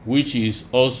 which is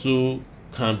also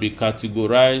can be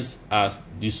categorized as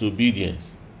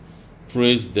disobedience.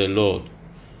 Praise the Lord.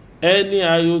 Any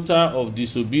iota of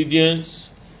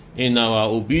disobedience in our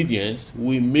obedience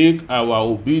will make our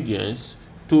obedience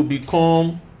to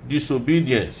become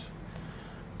disobedience.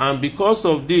 And because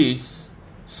of this,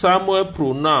 Samuel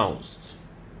pronounced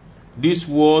this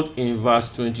word in verse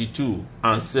 22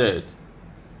 and said,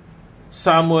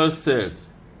 Samuel said,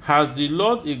 has the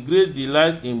Lord a great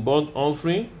delight in burnt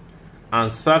offering and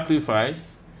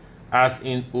sacrifice, as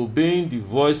in obeying the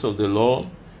voice of the Lord?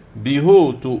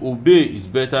 Behold, to obey is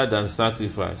better than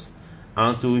sacrifice,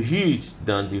 and to heed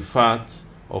than the fat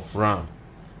of ram.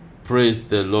 Praise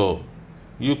the Lord.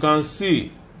 You can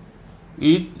see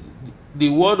it. The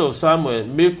word of Samuel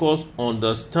make us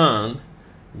understand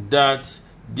that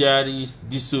there is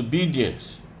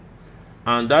disobedience,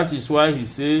 and that is why he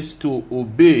says to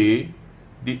obeying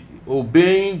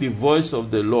the voice of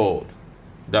the Lord.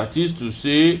 That is to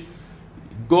say,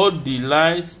 God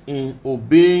delights in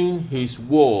obeying his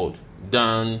word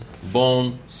than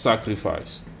burnt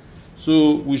sacrifice.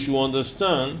 So we should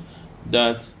understand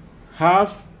that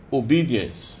half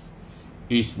obedience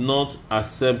is not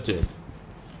accepted.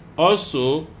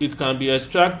 Also, it can be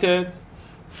extracted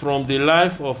from the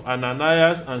life of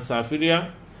Ananias and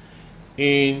Sapphira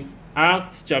in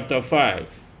Acts chapter 5.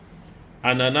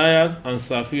 Ananias and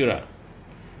Sapphira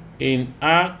in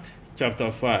Acts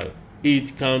chapter 5.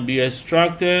 It can be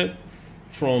extracted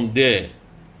from there.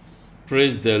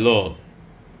 Praise the Lord.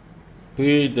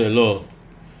 Praise the Lord.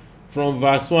 From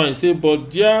verse 1, it says,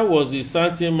 but there was a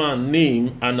certain man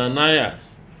named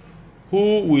Ananias,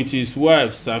 who with his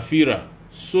wife Sapphira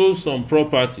sold some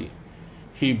property.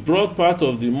 He brought part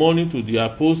of the money to the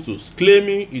apostles,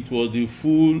 claiming it was the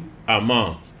full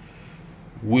amount.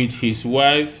 With his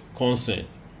wife's consent,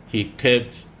 he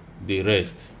kept the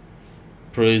rest.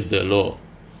 Praise the Lord.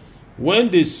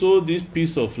 When they sold this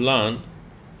piece of land,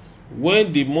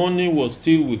 when the money was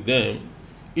still with them,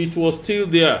 it was still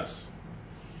theirs.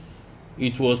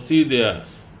 It was still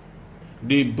theirs.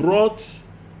 They brought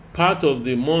part of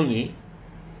the money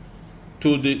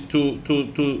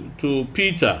to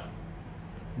Peter.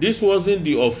 This wasn't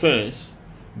the offense,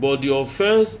 but the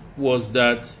offense was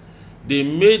that they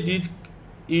made it,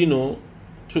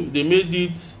 they made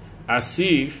it as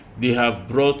if they have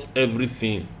brought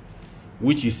everything,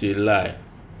 which is a lie,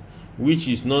 which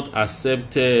is not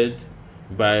accepted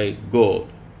by God.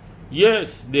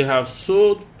 Yes, they have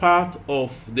sold part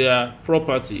of their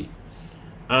property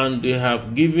and they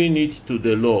have given it to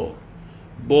the Lord.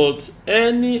 But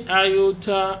any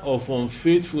iota of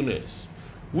unfaithfulness,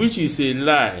 which is a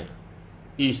lie,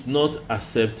 is not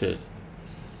accepted.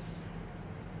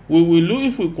 We will look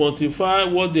if we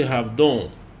quantify what they have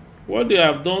done. What they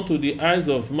have done to the eyes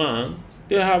of man,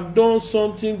 they have done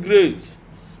something great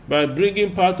by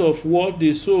bringing part of what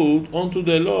they sold unto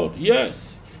the Lord.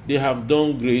 Yes, they have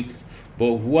done great,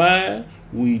 but why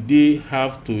will they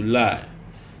have to lie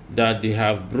that they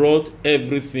have brought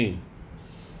everything?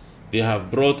 They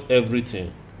have brought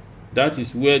everything. That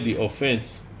is where the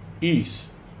offense is.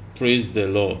 Praise the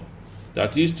Lord.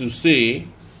 That is to say,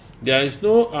 there is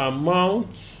no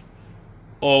amount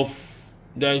of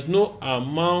good, there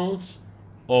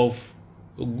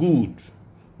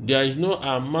is no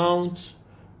amount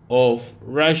of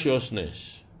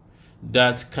righteousness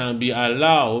that can be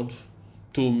allowed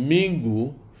to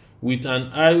mingle with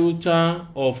an iota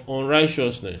of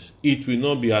unrighteousness. It will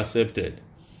not be accepted.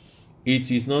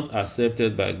 It is not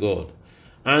accepted by God.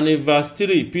 And in verse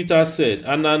 3, Peter said,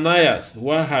 Ananias,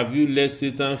 why have you let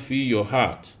Satan fill your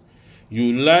heart?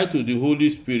 You lied to the Holy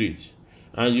Spirit,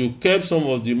 and you kept some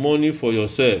of the money for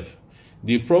yourself.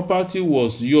 The property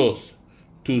was yours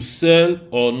to sell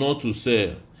or not to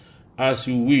sell, as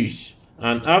you wished.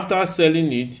 And after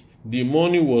selling it, the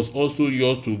money was also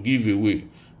yours to give away.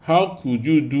 How could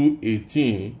you do a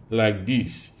thing like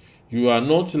this? You are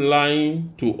not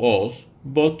lying to us,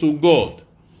 but to God.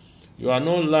 You are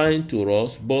not lying to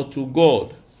us, but to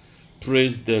God.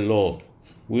 Praise the Lord.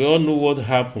 We all know what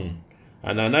happened.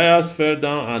 Ananias fell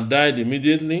down and died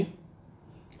immediately.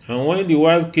 And when the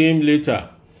wife came later,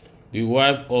 the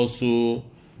wife also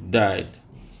died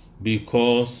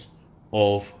because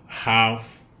of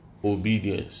half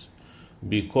obedience,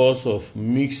 because of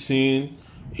mixing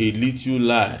a little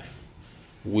lie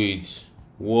with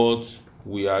what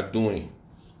we are doing.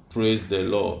 Praise the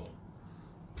Lord.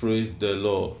 Praise the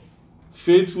Lord.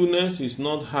 Faithfulness is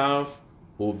not half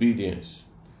obedience.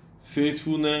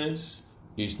 Faithfulness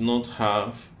is not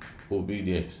half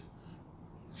obedience.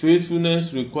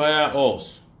 Faithfulness requires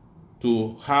us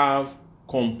to have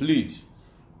complete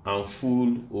and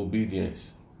full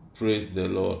obedience. Praise the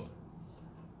Lord.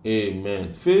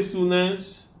 Amen.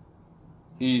 Faithfulness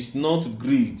is not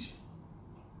greed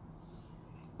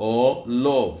or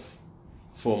love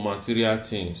for material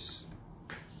things.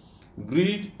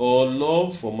 Greed or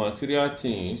love for material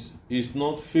things is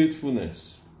not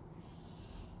faithfulness.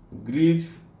 Greed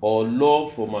or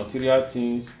love for material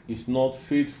things is not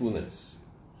faithfulness.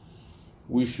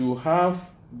 We should have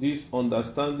this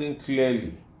understanding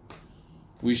clearly.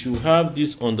 We should have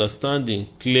this understanding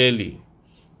clearly,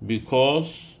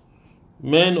 because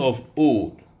men of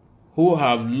old who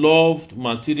have loved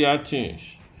material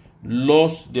things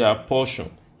lost their portion,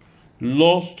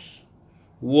 lost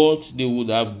what they would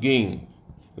have gained,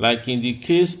 like in the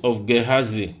case of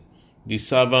Gehazi, the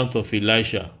servant of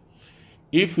Elisha.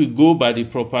 If we go by the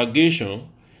propagation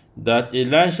that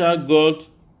Elisha got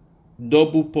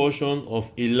double portion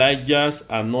of Elijah's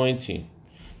anointing,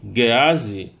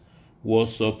 Gehazi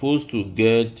was supposed to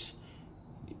get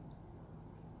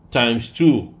times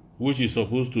 2, which is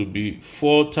supposed to be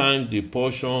 4 times the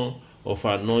portion of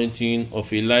anointing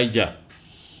of Elijah.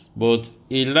 But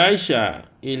Gehazi,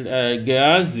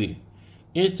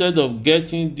 instead of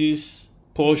getting this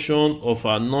portion of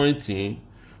anointing,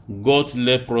 got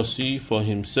leprosy for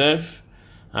himself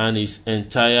and his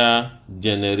entire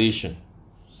generation.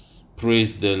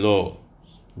 Praise the Lord.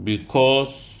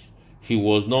 Because he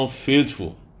was not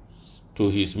faithful to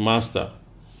his master,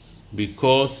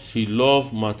 because he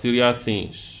loved material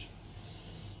things.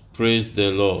 Praise the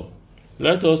Lord.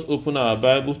 Let us open our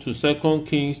Bible to 2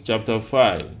 Kings chapter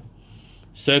 5.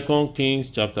 2 Kings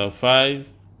chapter 5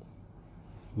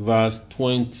 verse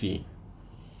 20.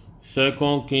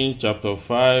 2 Kings chapter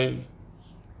 5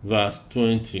 verse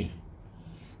 20.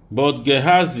 But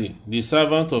Gehazi, the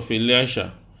servant of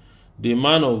Elisha, the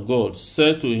man of God,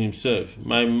 said to himself,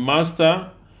 my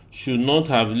master should not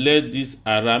have let this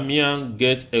Aramean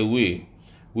get away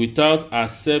without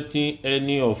accepting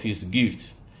any of his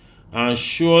gifts. And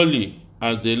surely,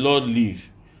 as the Lord lives,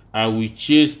 I will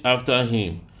chase after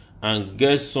him and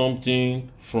get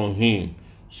something from him.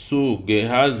 So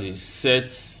Gehazi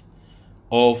sets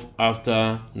off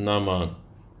after Naaman.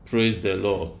 Praise the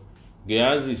Lord.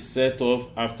 Gehazi set off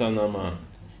after Naaman.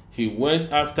 He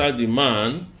went after the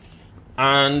man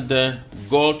and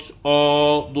got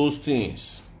all those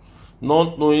things,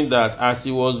 not knowing that as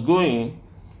he was going,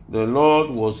 the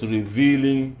Lord was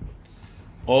revealing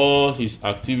all his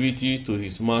activity to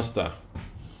his master.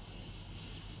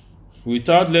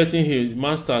 Without letting his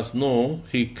masters know,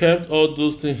 he kept all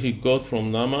those things he got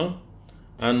from Naaman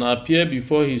and appeared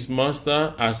before his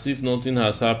master as if nothing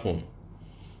has happened.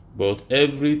 But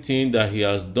everything that he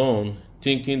has done,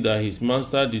 thinking that his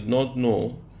master did not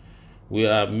know,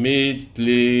 were made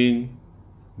plain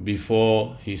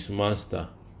before his master.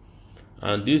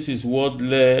 And this is what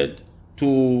led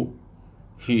to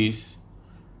his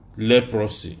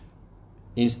leprosy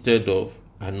instead of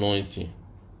anointing.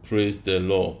 Praise the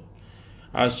Lord.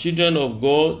 As children of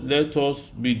God, let us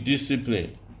be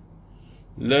disciplined.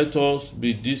 Let us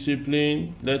be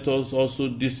disciplined. Let us also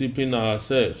discipline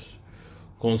ourselves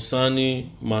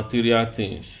concerning material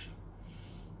things.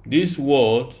 This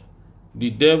world, the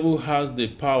devil has the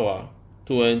power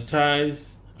to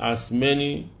entice as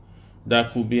many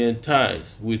that could be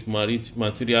enticed with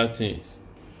material things.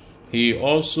 He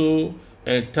also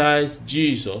enticed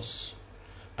Jesus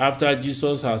after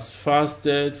Jesus has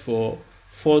fasted for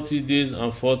 40 days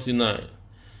and 40 nights,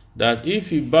 that if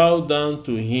he bowed down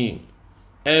to him,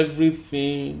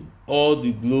 everything, all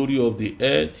the glory of the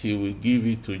earth, he will give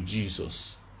it to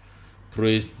Jesus.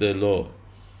 Praise the Lord.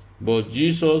 But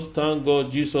Jesus, thank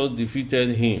God, Jesus defeated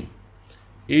him.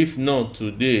 If not,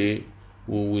 today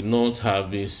we will not have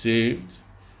been saved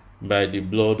by the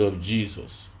blood of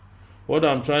Jesus. What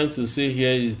I'm trying to say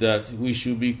here is that we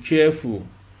should be careful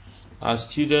as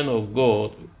children of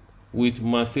God with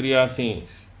material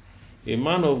things. A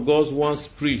man of God once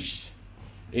preached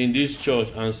in this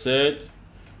church and said,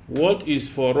 what is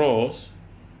for us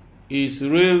is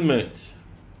raiment,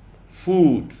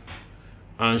 food,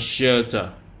 and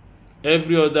shelter.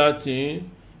 Every other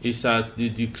thing is at the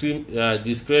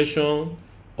discretion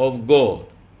of God.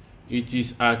 It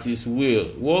is at his will.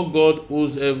 What God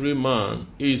owes every man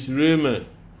is raiment,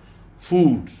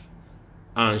 food,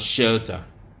 and shelter.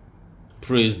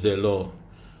 Praise the Lord.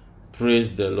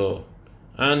 Praise the Lord.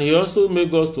 And he also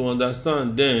makes us to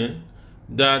understand then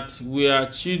that we are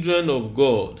children of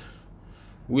God.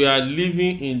 We are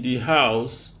living in the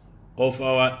house of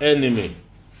our enemy.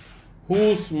 Who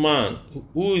is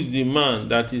the man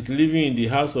that is living in the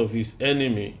house of his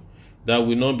enemy that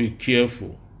will not be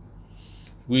careful?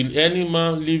 Will any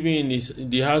man living in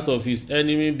the house of his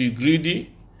enemy be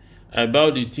greedy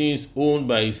about the things owned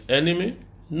by his enemy?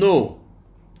 No.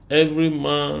 Every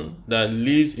man that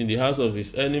lives in the house of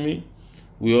his enemy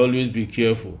will always be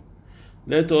careful.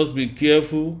 Let us be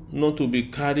careful not to be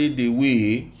carried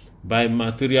away by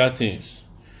material things,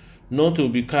 not to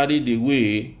be carried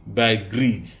away by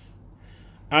greed.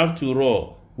 After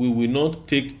all, we will not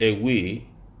take away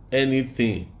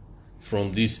anything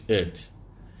from this earth.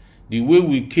 The way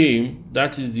we came,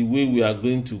 that is the way we are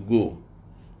going to go.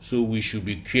 So we should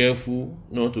be careful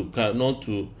not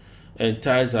to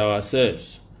entice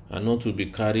ourselves and not to be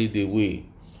carried away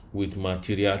with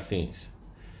material things.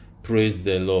 Praise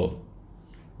the Lord.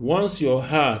 Once your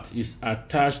heart is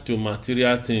attached to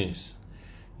material things,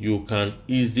 you can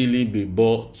easily be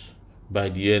bought by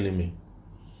the enemy.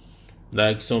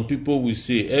 Like some people will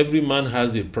say, every man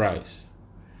has a price.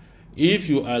 If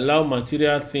you allow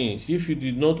material things, if you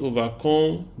did not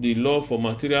overcome the love for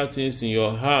material things in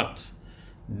your heart,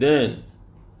 then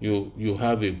you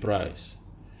have a price.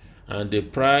 And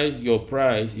your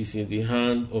price is in the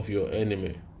hand of your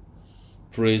enemy.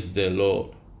 Praise the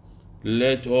Lord.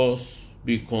 Let us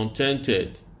be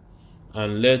contented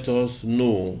and let us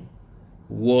know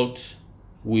what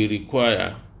we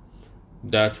require,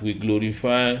 that we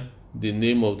glorify the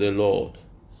name of the Lord,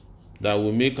 that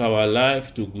we make our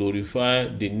life to glorify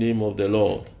the name of the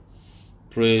Lord.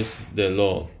 Praise the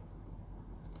Lord.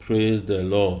 Praise the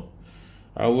Lord.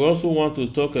 I will also want to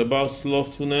talk about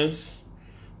slothfulness,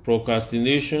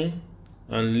 procrastination,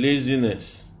 and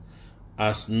laziness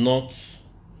as not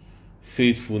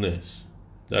faithfulness.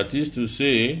 That is to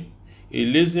say, a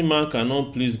lazy man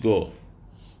cannot please God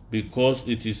because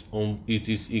it is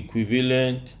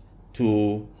equivalent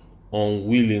to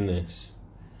unwillingness.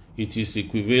 It is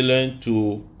equivalent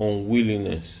to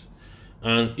unwillingness.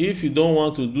 And if you don't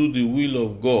want to do the will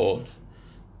of God,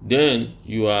 then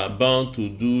you are bound to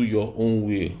do your own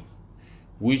will,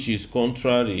 which is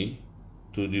contrary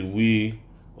to the will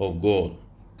of God.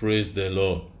 Praise the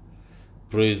Lord.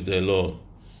 Praise the Lord.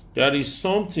 There is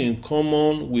something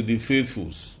common with the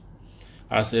faithfuls,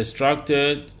 as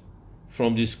extracted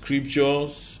from the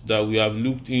scriptures that we have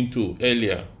looked into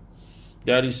earlier.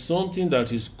 There is something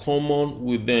that is common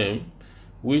with them,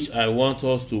 which I want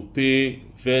us to pay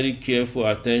very careful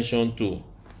attention to.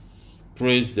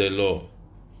 Praise the Lord.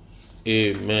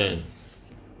 Amen.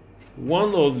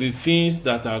 One of the things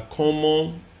that are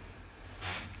common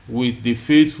with the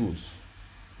faithfuls,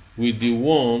 with the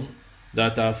one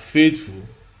that are faithful,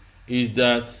 is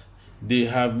that they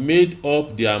have made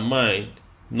up their mind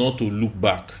not to look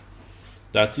back.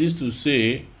 That is to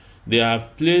say, they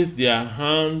have placed their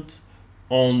hand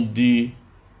on the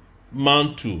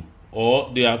mantle,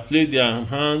 or they have placed their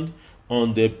hand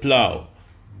on the plow.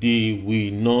 They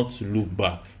will not look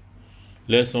back.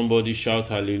 Let somebody shout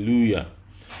hallelujah.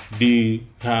 They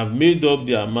have made up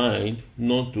their mind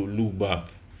not to look back.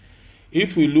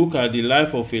 If we look at the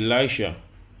life of Elisha,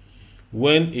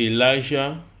 when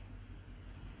Elisha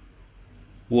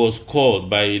was called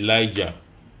by Elijah,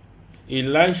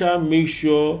 Elisha made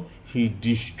sure he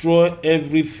destroyed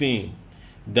everything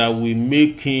that will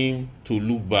make him to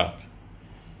look back.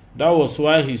 That was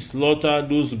why he slaughtered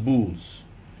those bulls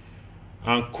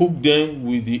and cooked them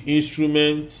with the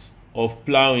instruments of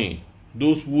plowing.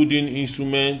 Those wooden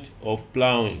instruments of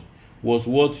plowing was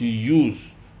what he used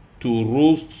to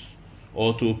roast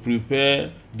or to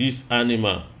prepare this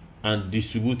animal and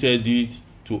distributed it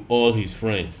to all his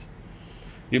friends.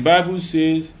 The Bible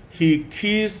says he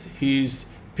kissed his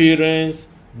parents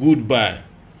goodbye.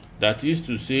 That is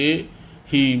to say,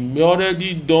 he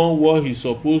already done what he's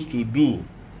supposed to do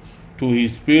to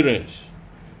his parents,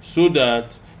 so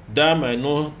that might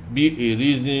not be a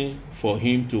reason for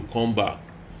him to come back.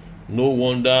 No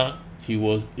wonder he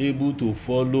was able to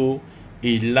follow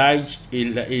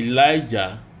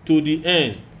Elijah to the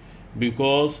end,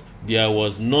 because there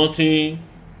was nothing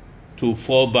to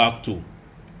fall back to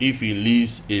if he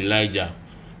leaves Elijah.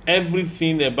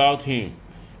 Everything about him,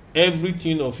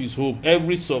 everything of his hope,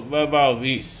 every survivor of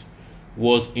his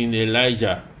was in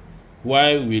Elijah.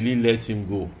 Why will he let him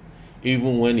go?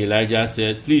 Even when Elijah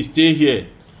said, please stay here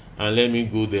and let me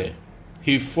go there,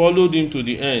 he followed him to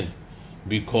the end,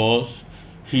 because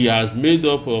he has made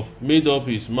up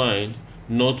his mind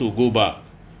not to go back.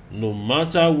 No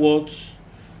matter what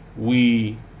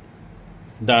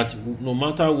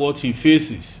he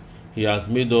faces, he has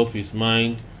made up his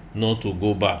mind not to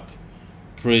go back.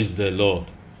 Praise the Lord.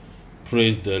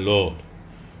 Praise the Lord.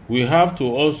 We have to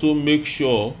also make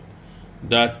sure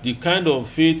that the kind of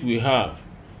faith we have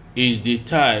is the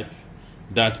type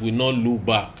that will not look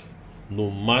back,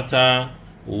 no matter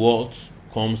what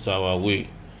comes our way.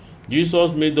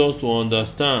 Jesus made us to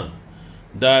understand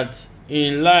that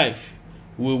in life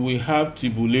we will have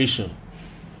tribulation.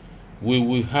 We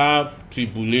will have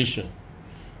tribulation.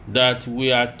 That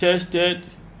we are tested,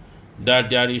 that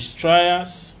there is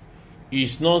trials,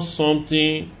 is not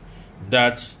something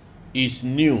that is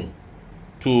new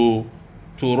to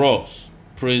us.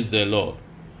 Praise the Lord.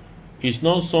 It's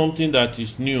not something that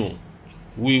is new.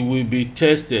 We will be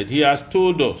tested. He has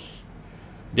told us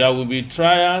there will be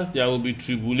trials, there will be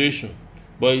tribulation.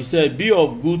 But he said, be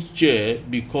of good cheer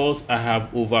because I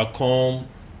have overcome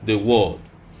the world.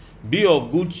 Be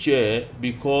of good cheer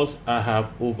because I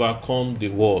have overcome the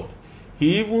world.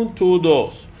 He even told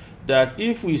us that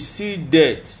if we see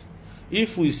death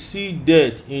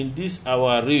in this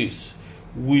our race,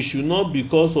 we should not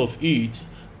because of it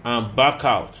and back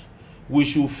out. We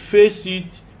should face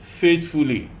it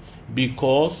faithfully,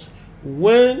 because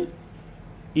when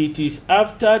it is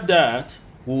after that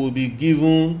we will be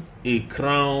given a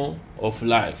crown of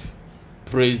life.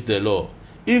 Praise the Lord.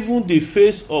 Even the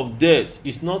face of death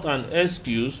is not an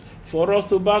excuse for us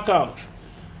to back out.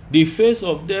 The face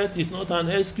of death is not an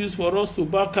excuse for us to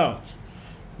back out.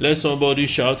 Let somebody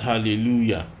shout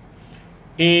hallelujah.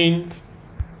 In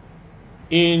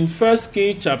 1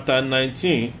 Kings chapter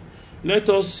 19, let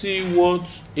us see what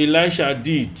Elisha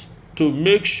did to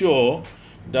make sure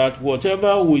that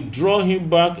whatever will draw him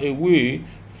back away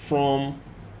from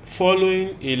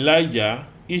following Elijah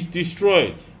is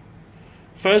destroyed.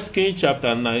 1 Kings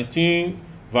chapter 19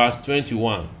 verse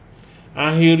 21.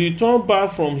 And he returned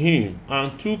back from him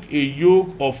and took a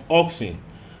yoke of oxen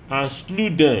and slew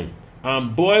them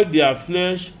and boiled their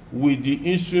flesh with the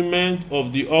instrument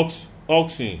of the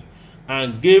oxen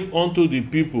and gave unto the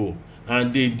people,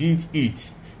 and they did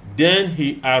eat. Then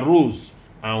he arose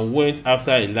and went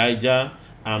after Elijah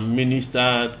and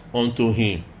ministered unto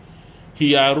him.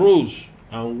 He arose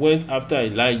and went after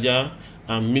Elijah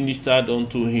and ministered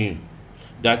unto him.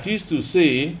 That is to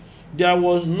say, there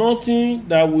was nothing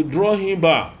that would draw him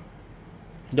back.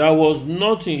 There was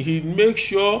nothing. He made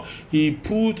sure he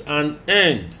put an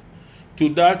end to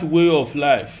that way of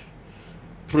life.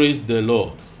 Praise the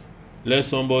Lord. Let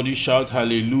somebody shout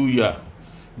hallelujah.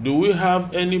 Do we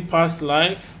have any past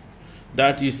life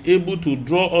that is able to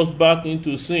draw us back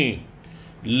into sin?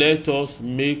 Let us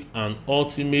make an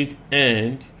ultimate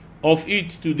end of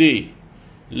it today.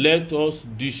 Let us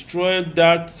destroy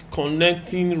that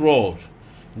connecting rod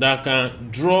that can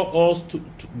draw us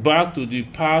back to the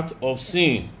path of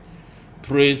sin.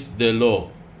 Praise the Lord.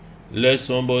 Let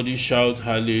somebody shout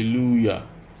hallelujah.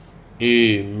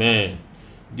 Amen.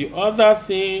 The other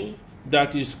thing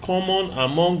that is common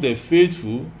among the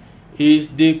faithful is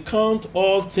they count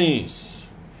all things.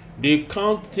 They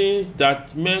count things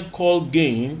that men call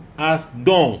gain as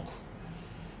dung.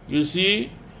 You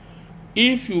see,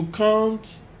 if you count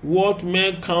what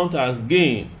men count as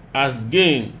gain,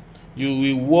 you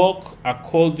will walk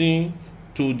according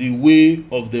to the way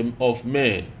of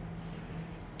men.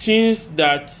 Things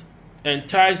that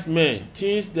entice men,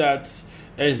 things that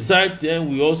excite them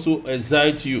will also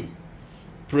excite you.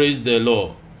 Praise the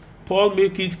Lord. Paul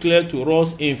make it clear to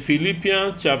us in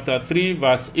Philippians chapter 3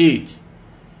 verse 8.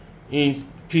 In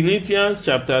Philippians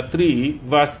chapter 3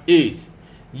 verse 8.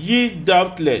 Ye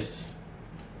doubtless,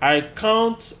 I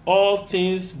count all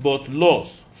things but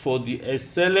loss for the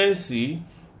excellency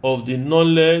of the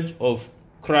knowledge of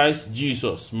Christ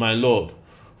Jesus, my Lord,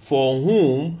 for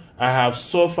whom I have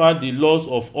suffered the loss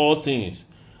of all things,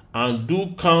 and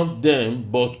do count them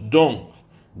but dung,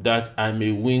 that I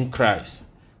may win Christ.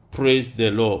 Praise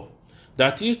the Lord.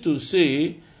 That is to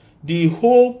say, the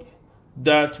hope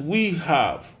that we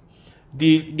have,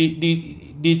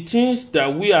 the things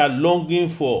that we are longing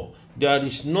for, there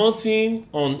is nothing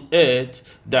on earth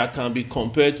that can be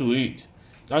compared to it.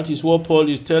 That is what Paul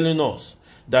is telling us.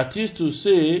 That is to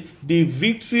say, the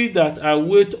victory that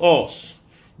awaits us,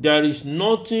 there is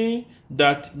nothing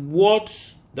that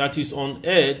is on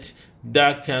earth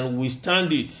that can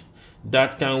withstand it,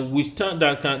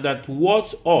 that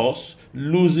worth us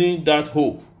losing that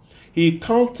hope. He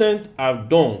counted as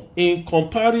dung in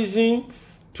comparison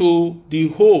to the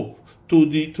hope, to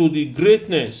the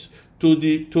greatness, to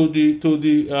the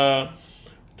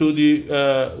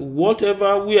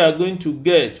whatever we are going to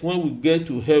get when we get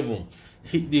to heaven.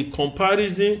 The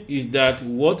comparison is that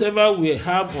whatever we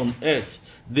have on earth,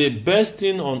 the best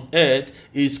thing on earth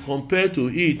is compared to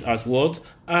it as what?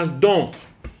 As dung.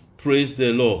 Praise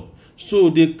the Lord. So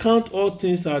they count all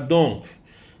things as dung.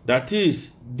 That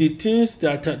is, the things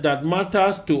that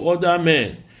matters to other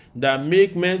men, that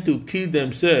make men to kill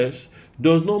themselves,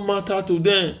 does not matter to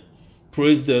them.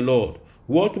 Praise the Lord.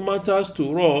 What matters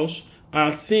to us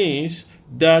are things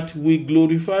that will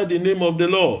glorify the name of the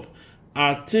Lord,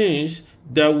 are things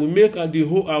that will make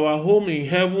our home in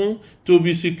heaven to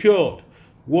be secured.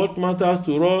 What matters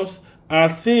to us are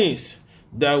things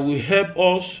that will help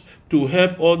us to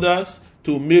help others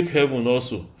to make heaven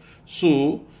also.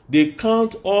 So they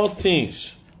count all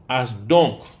things as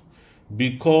dung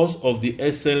because of the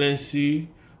excellency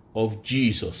of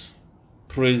Jesus.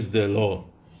 Praise the Lord.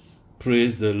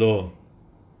 Praise the Lord.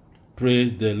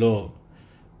 Praise the Lord.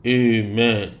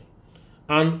 Amen.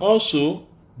 And also,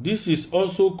 this is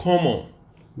also common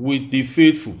with the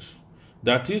faithful.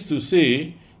 That is to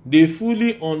say, they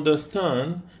fully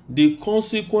understand the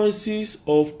consequences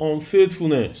of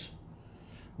unfaithfulness.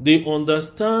 They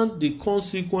understand the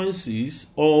consequences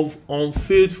of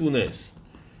unfaithfulness.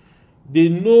 They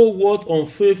know what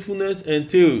unfaithfulness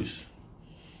entails.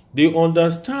 They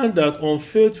understand that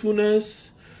unfaithfulness,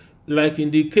 like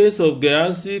in the case of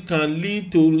Gehazi, can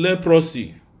lead to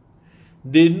leprosy.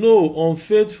 They know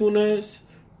unfaithfulness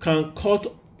can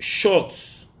cut short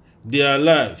their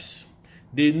lives.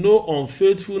 They know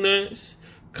unfaithfulness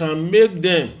can make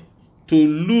them to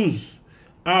lose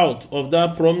out of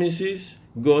that promises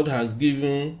God has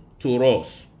given to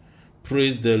us.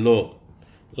 Praise the Lord.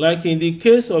 Like in the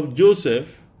case of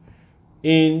Joseph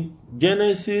in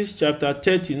Genesis chapter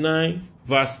 39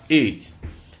 verse 8.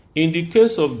 In the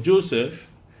case of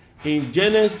Joseph in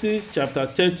Genesis chapter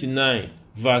 39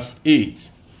 verse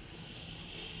 8.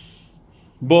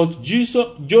 But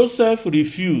Joseph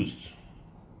refused.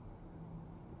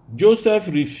 Joseph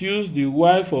refused the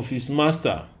wife of his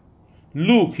master.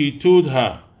 Look, he told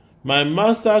her, my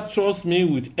master trusts me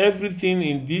with everything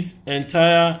in this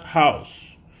entire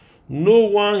house. No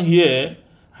one here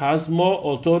has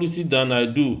more authority than I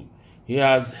do. He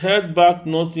has held back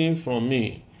nothing from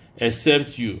me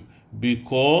except you,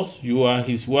 because you are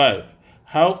his wife.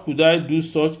 How could I do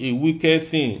such a wicked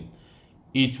thing?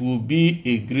 It will be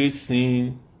a great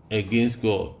sin against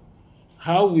God.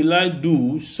 How will I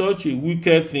do such a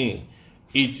wicked thing?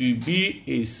 It will be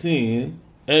a sin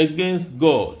against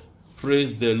God.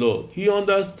 Praise the Lord. He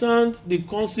understands the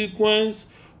consequence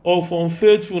of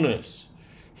unfaithfulness.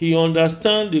 He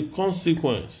understands the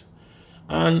consequence.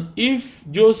 And if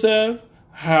Joseph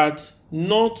had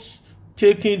not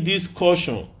taken this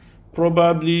caution,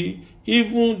 probably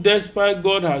even despite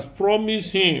God has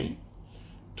promised him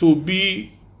to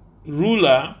be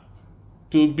ruler,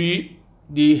 to be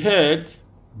the head,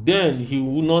 then he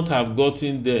would not have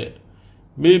gotten there.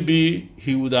 Maybe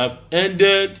he would have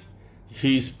ended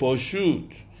his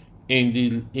pursuit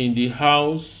in the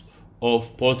house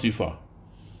of Potiphar.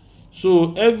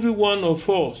 So every one of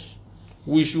us,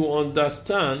 we should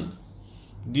understand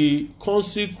the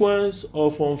consequence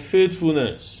of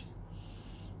unfaithfulness.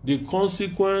 The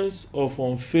consequence of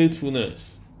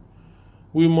unfaithfulness.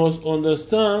 We must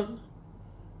understand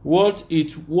what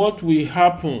will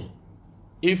happen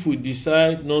if we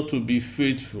decide not to be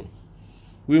faithful.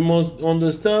 We must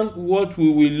understand what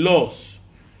we will lose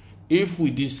if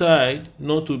we decide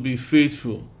not to be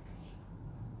faithful.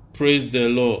 Praise the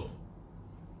Lord.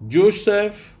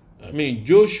 Joshua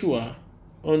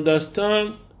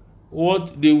understand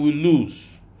what they will lose.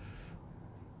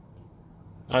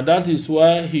 And that is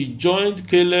why he joined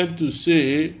Caleb to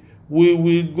say, we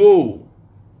will go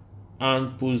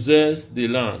and possess the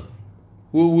land.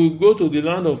 We will go to the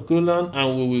land of Canaan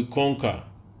and we will conquer.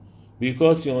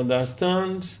 Because he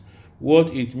understands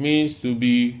what it means to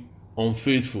be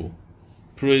unfaithful.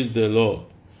 Praise the Lord.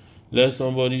 Let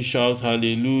somebody shout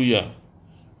hallelujah.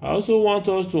 I also want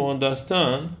us to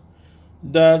understand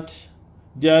that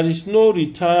there is no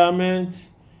retirement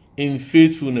in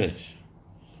faithfulness.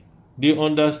 They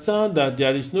understand that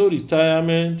there is no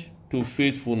retirement to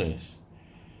faithfulness.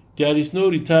 There is no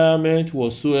retirement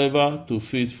whatsoever to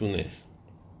faithfulness.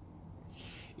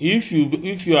 If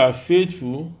you are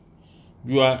faithful,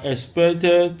 you are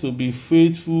expected to be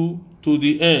faithful to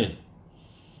the end.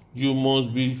 You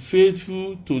must be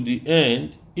faithful to the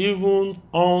end, even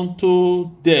unto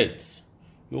death.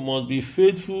 You must be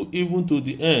faithful even to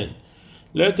the end.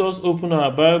 Let us open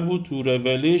our Bible to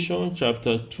Revelation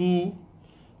chapter 2,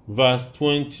 verse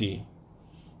 20.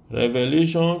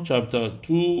 Revelation chapter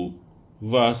 2,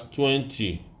 verse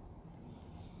 20.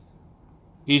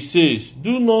 It says,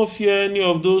 do not fear any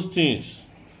of those things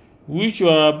which you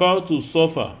are about to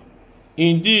suffer.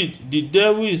 Indeed, the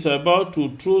devil is about to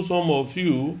throw some of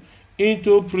you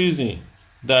into prison,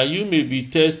 that you may be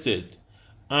tested,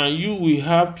 and you will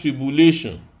have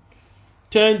tribulation.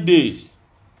 10 days.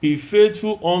 Be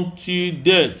faithful until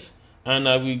death, and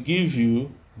I will give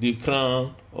you the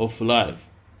crown of life.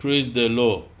 Praise the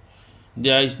Lord.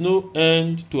 There is no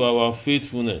end to our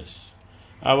faithfulness.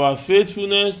 Our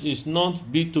faithfulness is not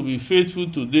to be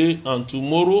faithful today and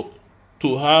tomorrow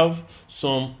to have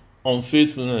some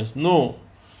unfaithfulness. No.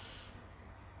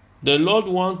 The Lord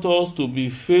wants us to be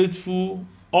faithful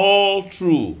all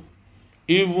through,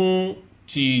 even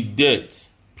till death.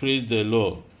 Praise the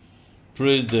Lord.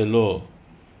 Praise the Lord.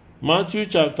 Matthew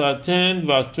chapter 10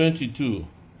 verse 22.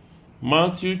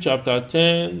 Matthew chapter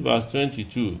 10 verse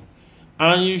 22.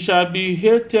 And you shall be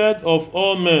hated of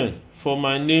all men for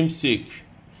my name's sake,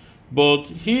 but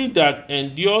he that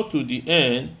endure to the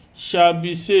end shall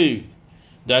be saved.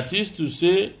 That is to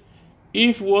say,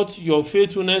 if what your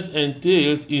faithfulness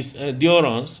entails is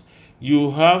endurance,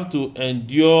 you have to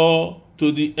endure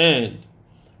to the end.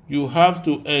 You have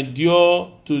to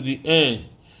endure to the end.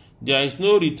 There is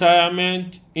no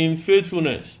retirement in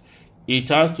faithfulness. It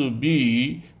has to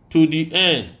be to the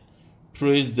end.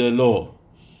 Praise the Lord.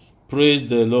 Praise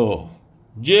the Lord.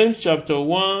 James chapter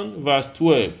 1 verse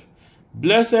 12.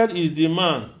 Blessed is the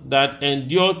man that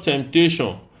endureth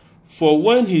temptation, for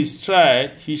when he is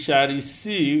tried, he shall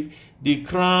receive the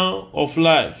crown of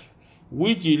life,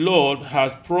 which the Lord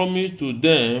has promised to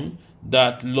them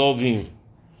that love him.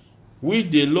 Which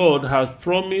the Lord has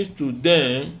promised to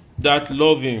them that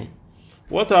love him.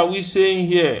 What are we saying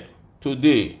here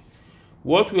today?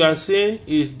 What we are saying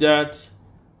is that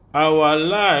our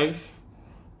life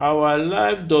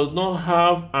does not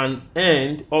have an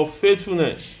end of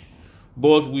faithfulness,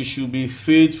 but we should be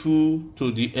faithful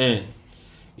to the end.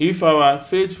 If our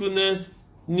faithfulness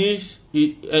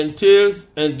entails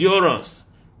endurance,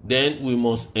 then we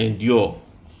must endure.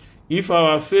 If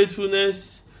our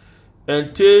faithfulness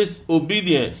entails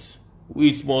obedience,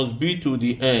 it must be to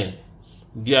the end.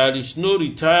 There is no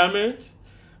retirement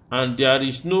and there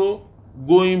is no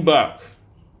going back.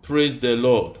 Praise the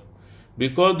Lord.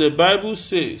 Because the Bible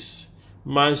says,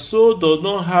 my soul does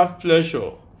not have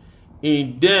pleasure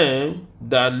in them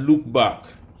that look back.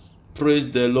 Praise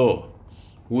the Lord.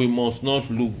 We must not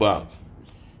look back.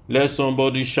 Let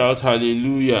somebody shout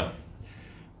hallelujah.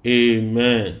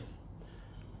 Amen.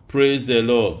 Praise the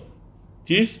Lord.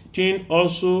 This thing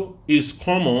also is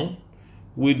common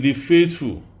with the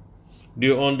faithful.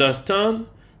 They understand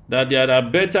that there are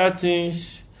better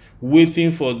things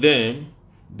waiting for them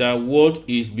than what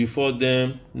is before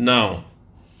them now.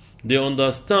 They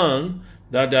understand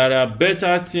that there are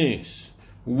better things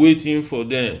waiting for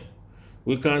them.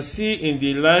 We can see in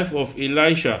the life of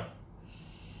Elisha.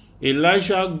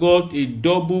 Elisha got a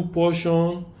double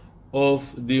portion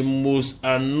of the most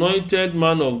anointed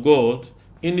man of God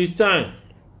in his time.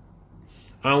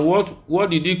 And what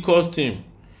did it cost him?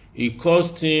 It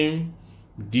cost him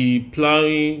the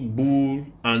plowing bull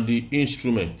and the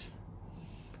instrument.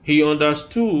 He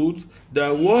understood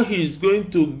that what he is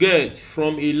going to get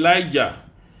from Elijah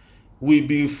will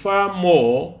be far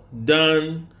more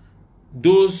than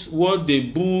what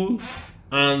the bull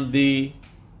and the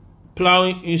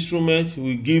plowing instrument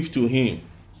will give to him.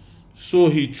 So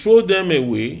he threw them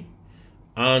away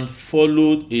and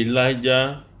followed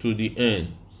Elijah to the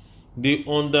end. They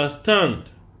understand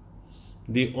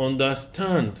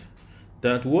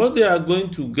that what they are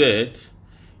going to get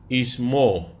is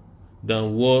more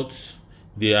than what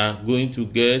they are going to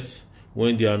get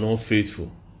when they are not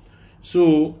faithful.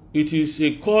 So it is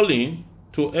a calling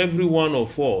to every one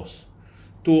of us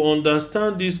to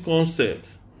understand this concept,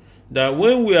 that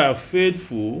when we are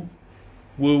faithful,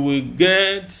 we will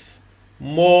get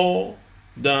more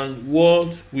than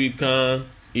what we can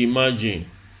imagine.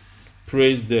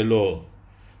 Praise the Lord.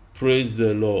 Praise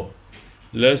the Lord.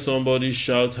 Let somebody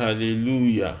shout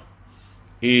hallelujah.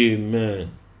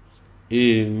 Amen.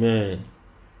 Amen.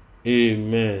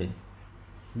 Amen.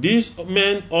 These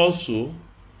men also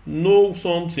know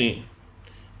something,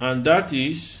 and that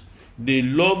is they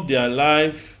love their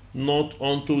life not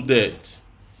unto death.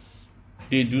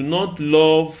 They do not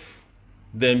love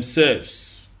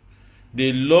themselves.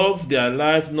 They love their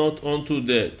life not unto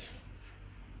death.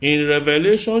 In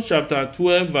Revelation chapter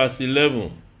 12 verse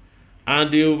 11,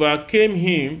 and they overcame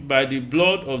him by the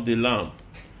blood of the Lamb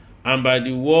and by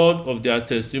the word of their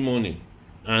testimony,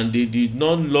 and they did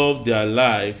not love their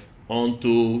life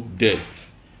unto death.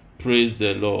 Praise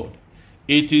the Lord.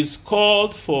 It is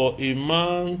called for a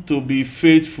man to be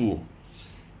faithful.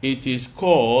 It is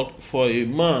called for a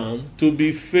man to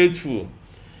be faithful.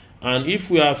 And if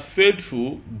we are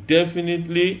faithful,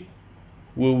 definitely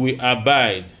we will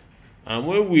abide. And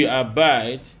when we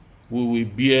abide, we will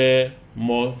bear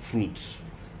more fruit.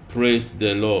 Praise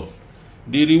the Lord.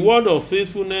 The reward of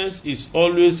faithfulness is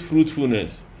always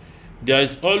fruitfulness. There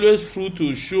is always fruit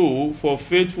to show for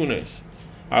faithfulness,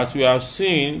 as we have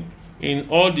seen in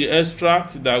all the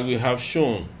extract that we have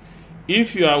shown.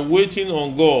 If you are waiting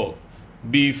on God,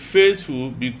 be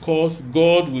faithful, because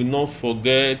God will not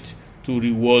forget to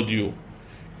reward you.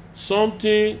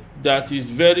 Something that is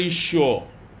very sure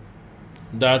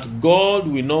that God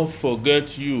will not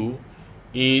forget you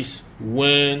is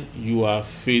when you are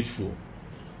faithful.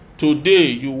 Today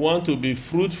you want to be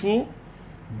fruitful,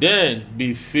 then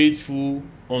be faithful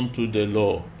unto the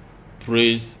Lord.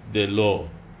 Praise the Lord.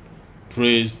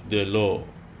 Praise the Lord.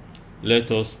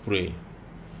 Let us pray.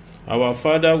 Our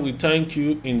Father, we thank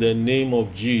you in the name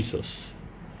of Jesus.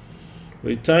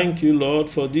 We thank you, Lord,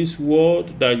 for this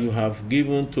word that you have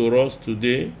given to us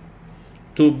today,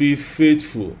 to be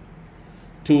faithful,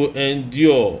 to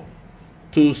endure,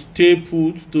 to stay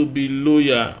put, to be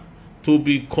loyal, to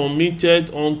be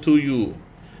committed unto you.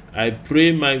 I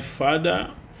pray, my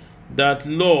Father, that,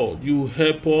 Lord, you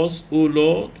help us, O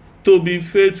Lord, to be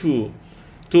faithful,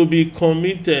 to be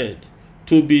committed,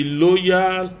 to be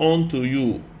loyal unto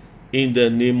you, in the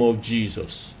name of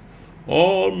Jesus.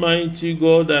 Almighty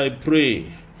God, I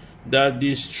pray that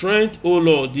the strength, O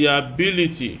Lord, the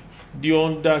ability, the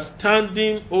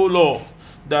understanding, O Lord,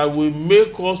 that will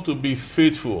make us to be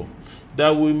faithful, that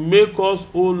will make us,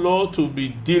 O Lord, to be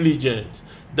diligent,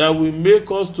 that will make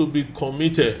us to be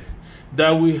committed,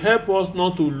 that will help us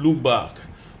not to look back.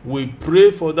 We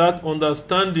pray for that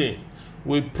understanding.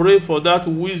 We pray for that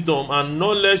wisdom and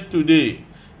knowledge today.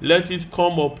 Let it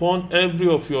come upon every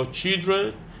of your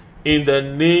children in the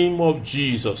name of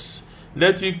Jesus.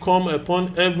 Let it come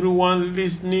upon everyone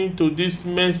listening to this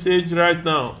message right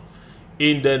now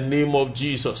in the name of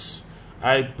Jesus.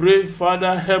 I pray,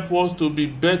 Father, help us to be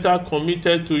better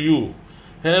committed to you.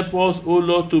 Help us, O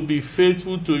Lord, to be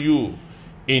faithful to you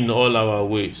in all our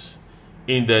ways.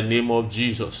 In the name of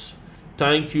Jesus.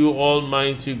 Thank you,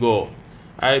 Almighty God.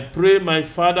 I pray, my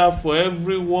Father, for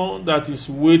everyone that is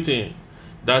waiting,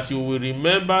 that you will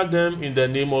remember them in the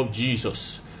name of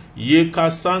Jesus.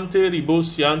 Yekasante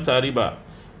ribosianta riba.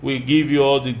 We give you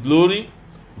all the glory.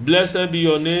 Blessed be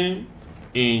your name.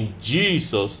 In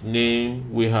Jesus'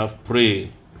 name we have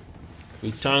prayed.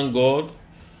 We thank God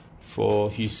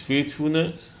for his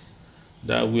faithfulness,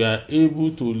 that we are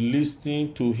able to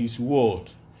listen to his word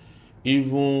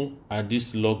even at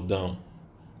this lockdown.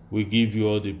 We give you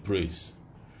all the praise.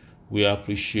 We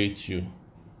appreciate you.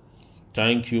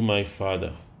 Thank you, my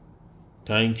Father.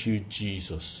 Thank you,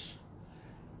 Jesus.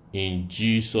 In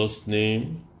Jesus'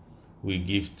 name, we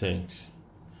give thanks.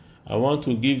 I want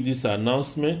to give this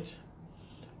announcement.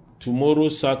 Tomorrow,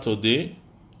 Saturday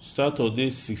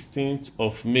 16th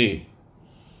of May.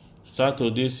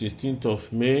 Saturday, 16th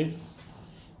of May,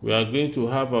 we are going to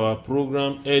have our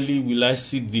program, Early Will I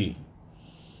Seek Thee.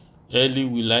 Early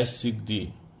Will I Seek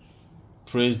Thee.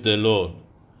 Praise the Lord.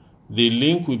 The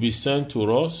link will be sent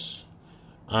to us,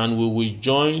 and we will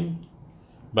join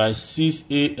by 6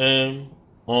 a.m.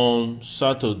 on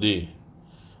Saturday.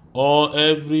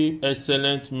 Every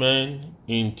excellent man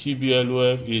in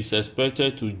TBLOF is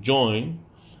expected to join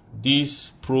this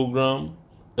program,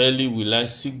 Early Will I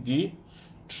Seek Thee,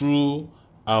 through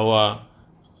our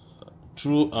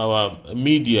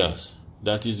medias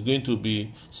that is going to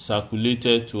be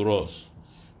circulated to us.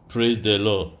 Praise the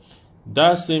Lord.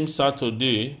 That same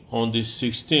Saturday, on the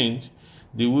 16th,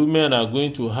 the women are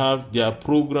going to have their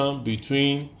program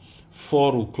between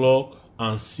 4 o'clock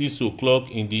and 6 o'clock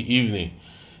in the evening.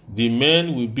 The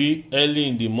men will be early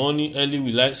in the morning, Early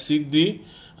Will I Seek Thee,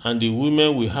 and the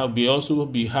women will also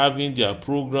be having their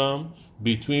program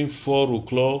between 4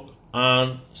 o'clock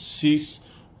and 6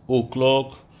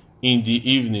 o'clock in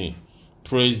the evening.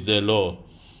 Praise the Lord.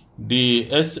 The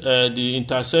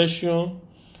intercession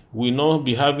will not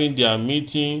be having their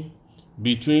meeting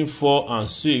between 4 and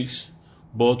 6,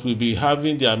 but will be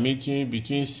having their meeting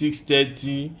between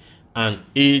 6:30 and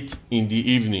 8 in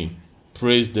the evening.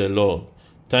 Praise the Lord.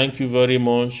 Thank you very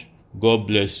much. God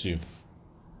bless you.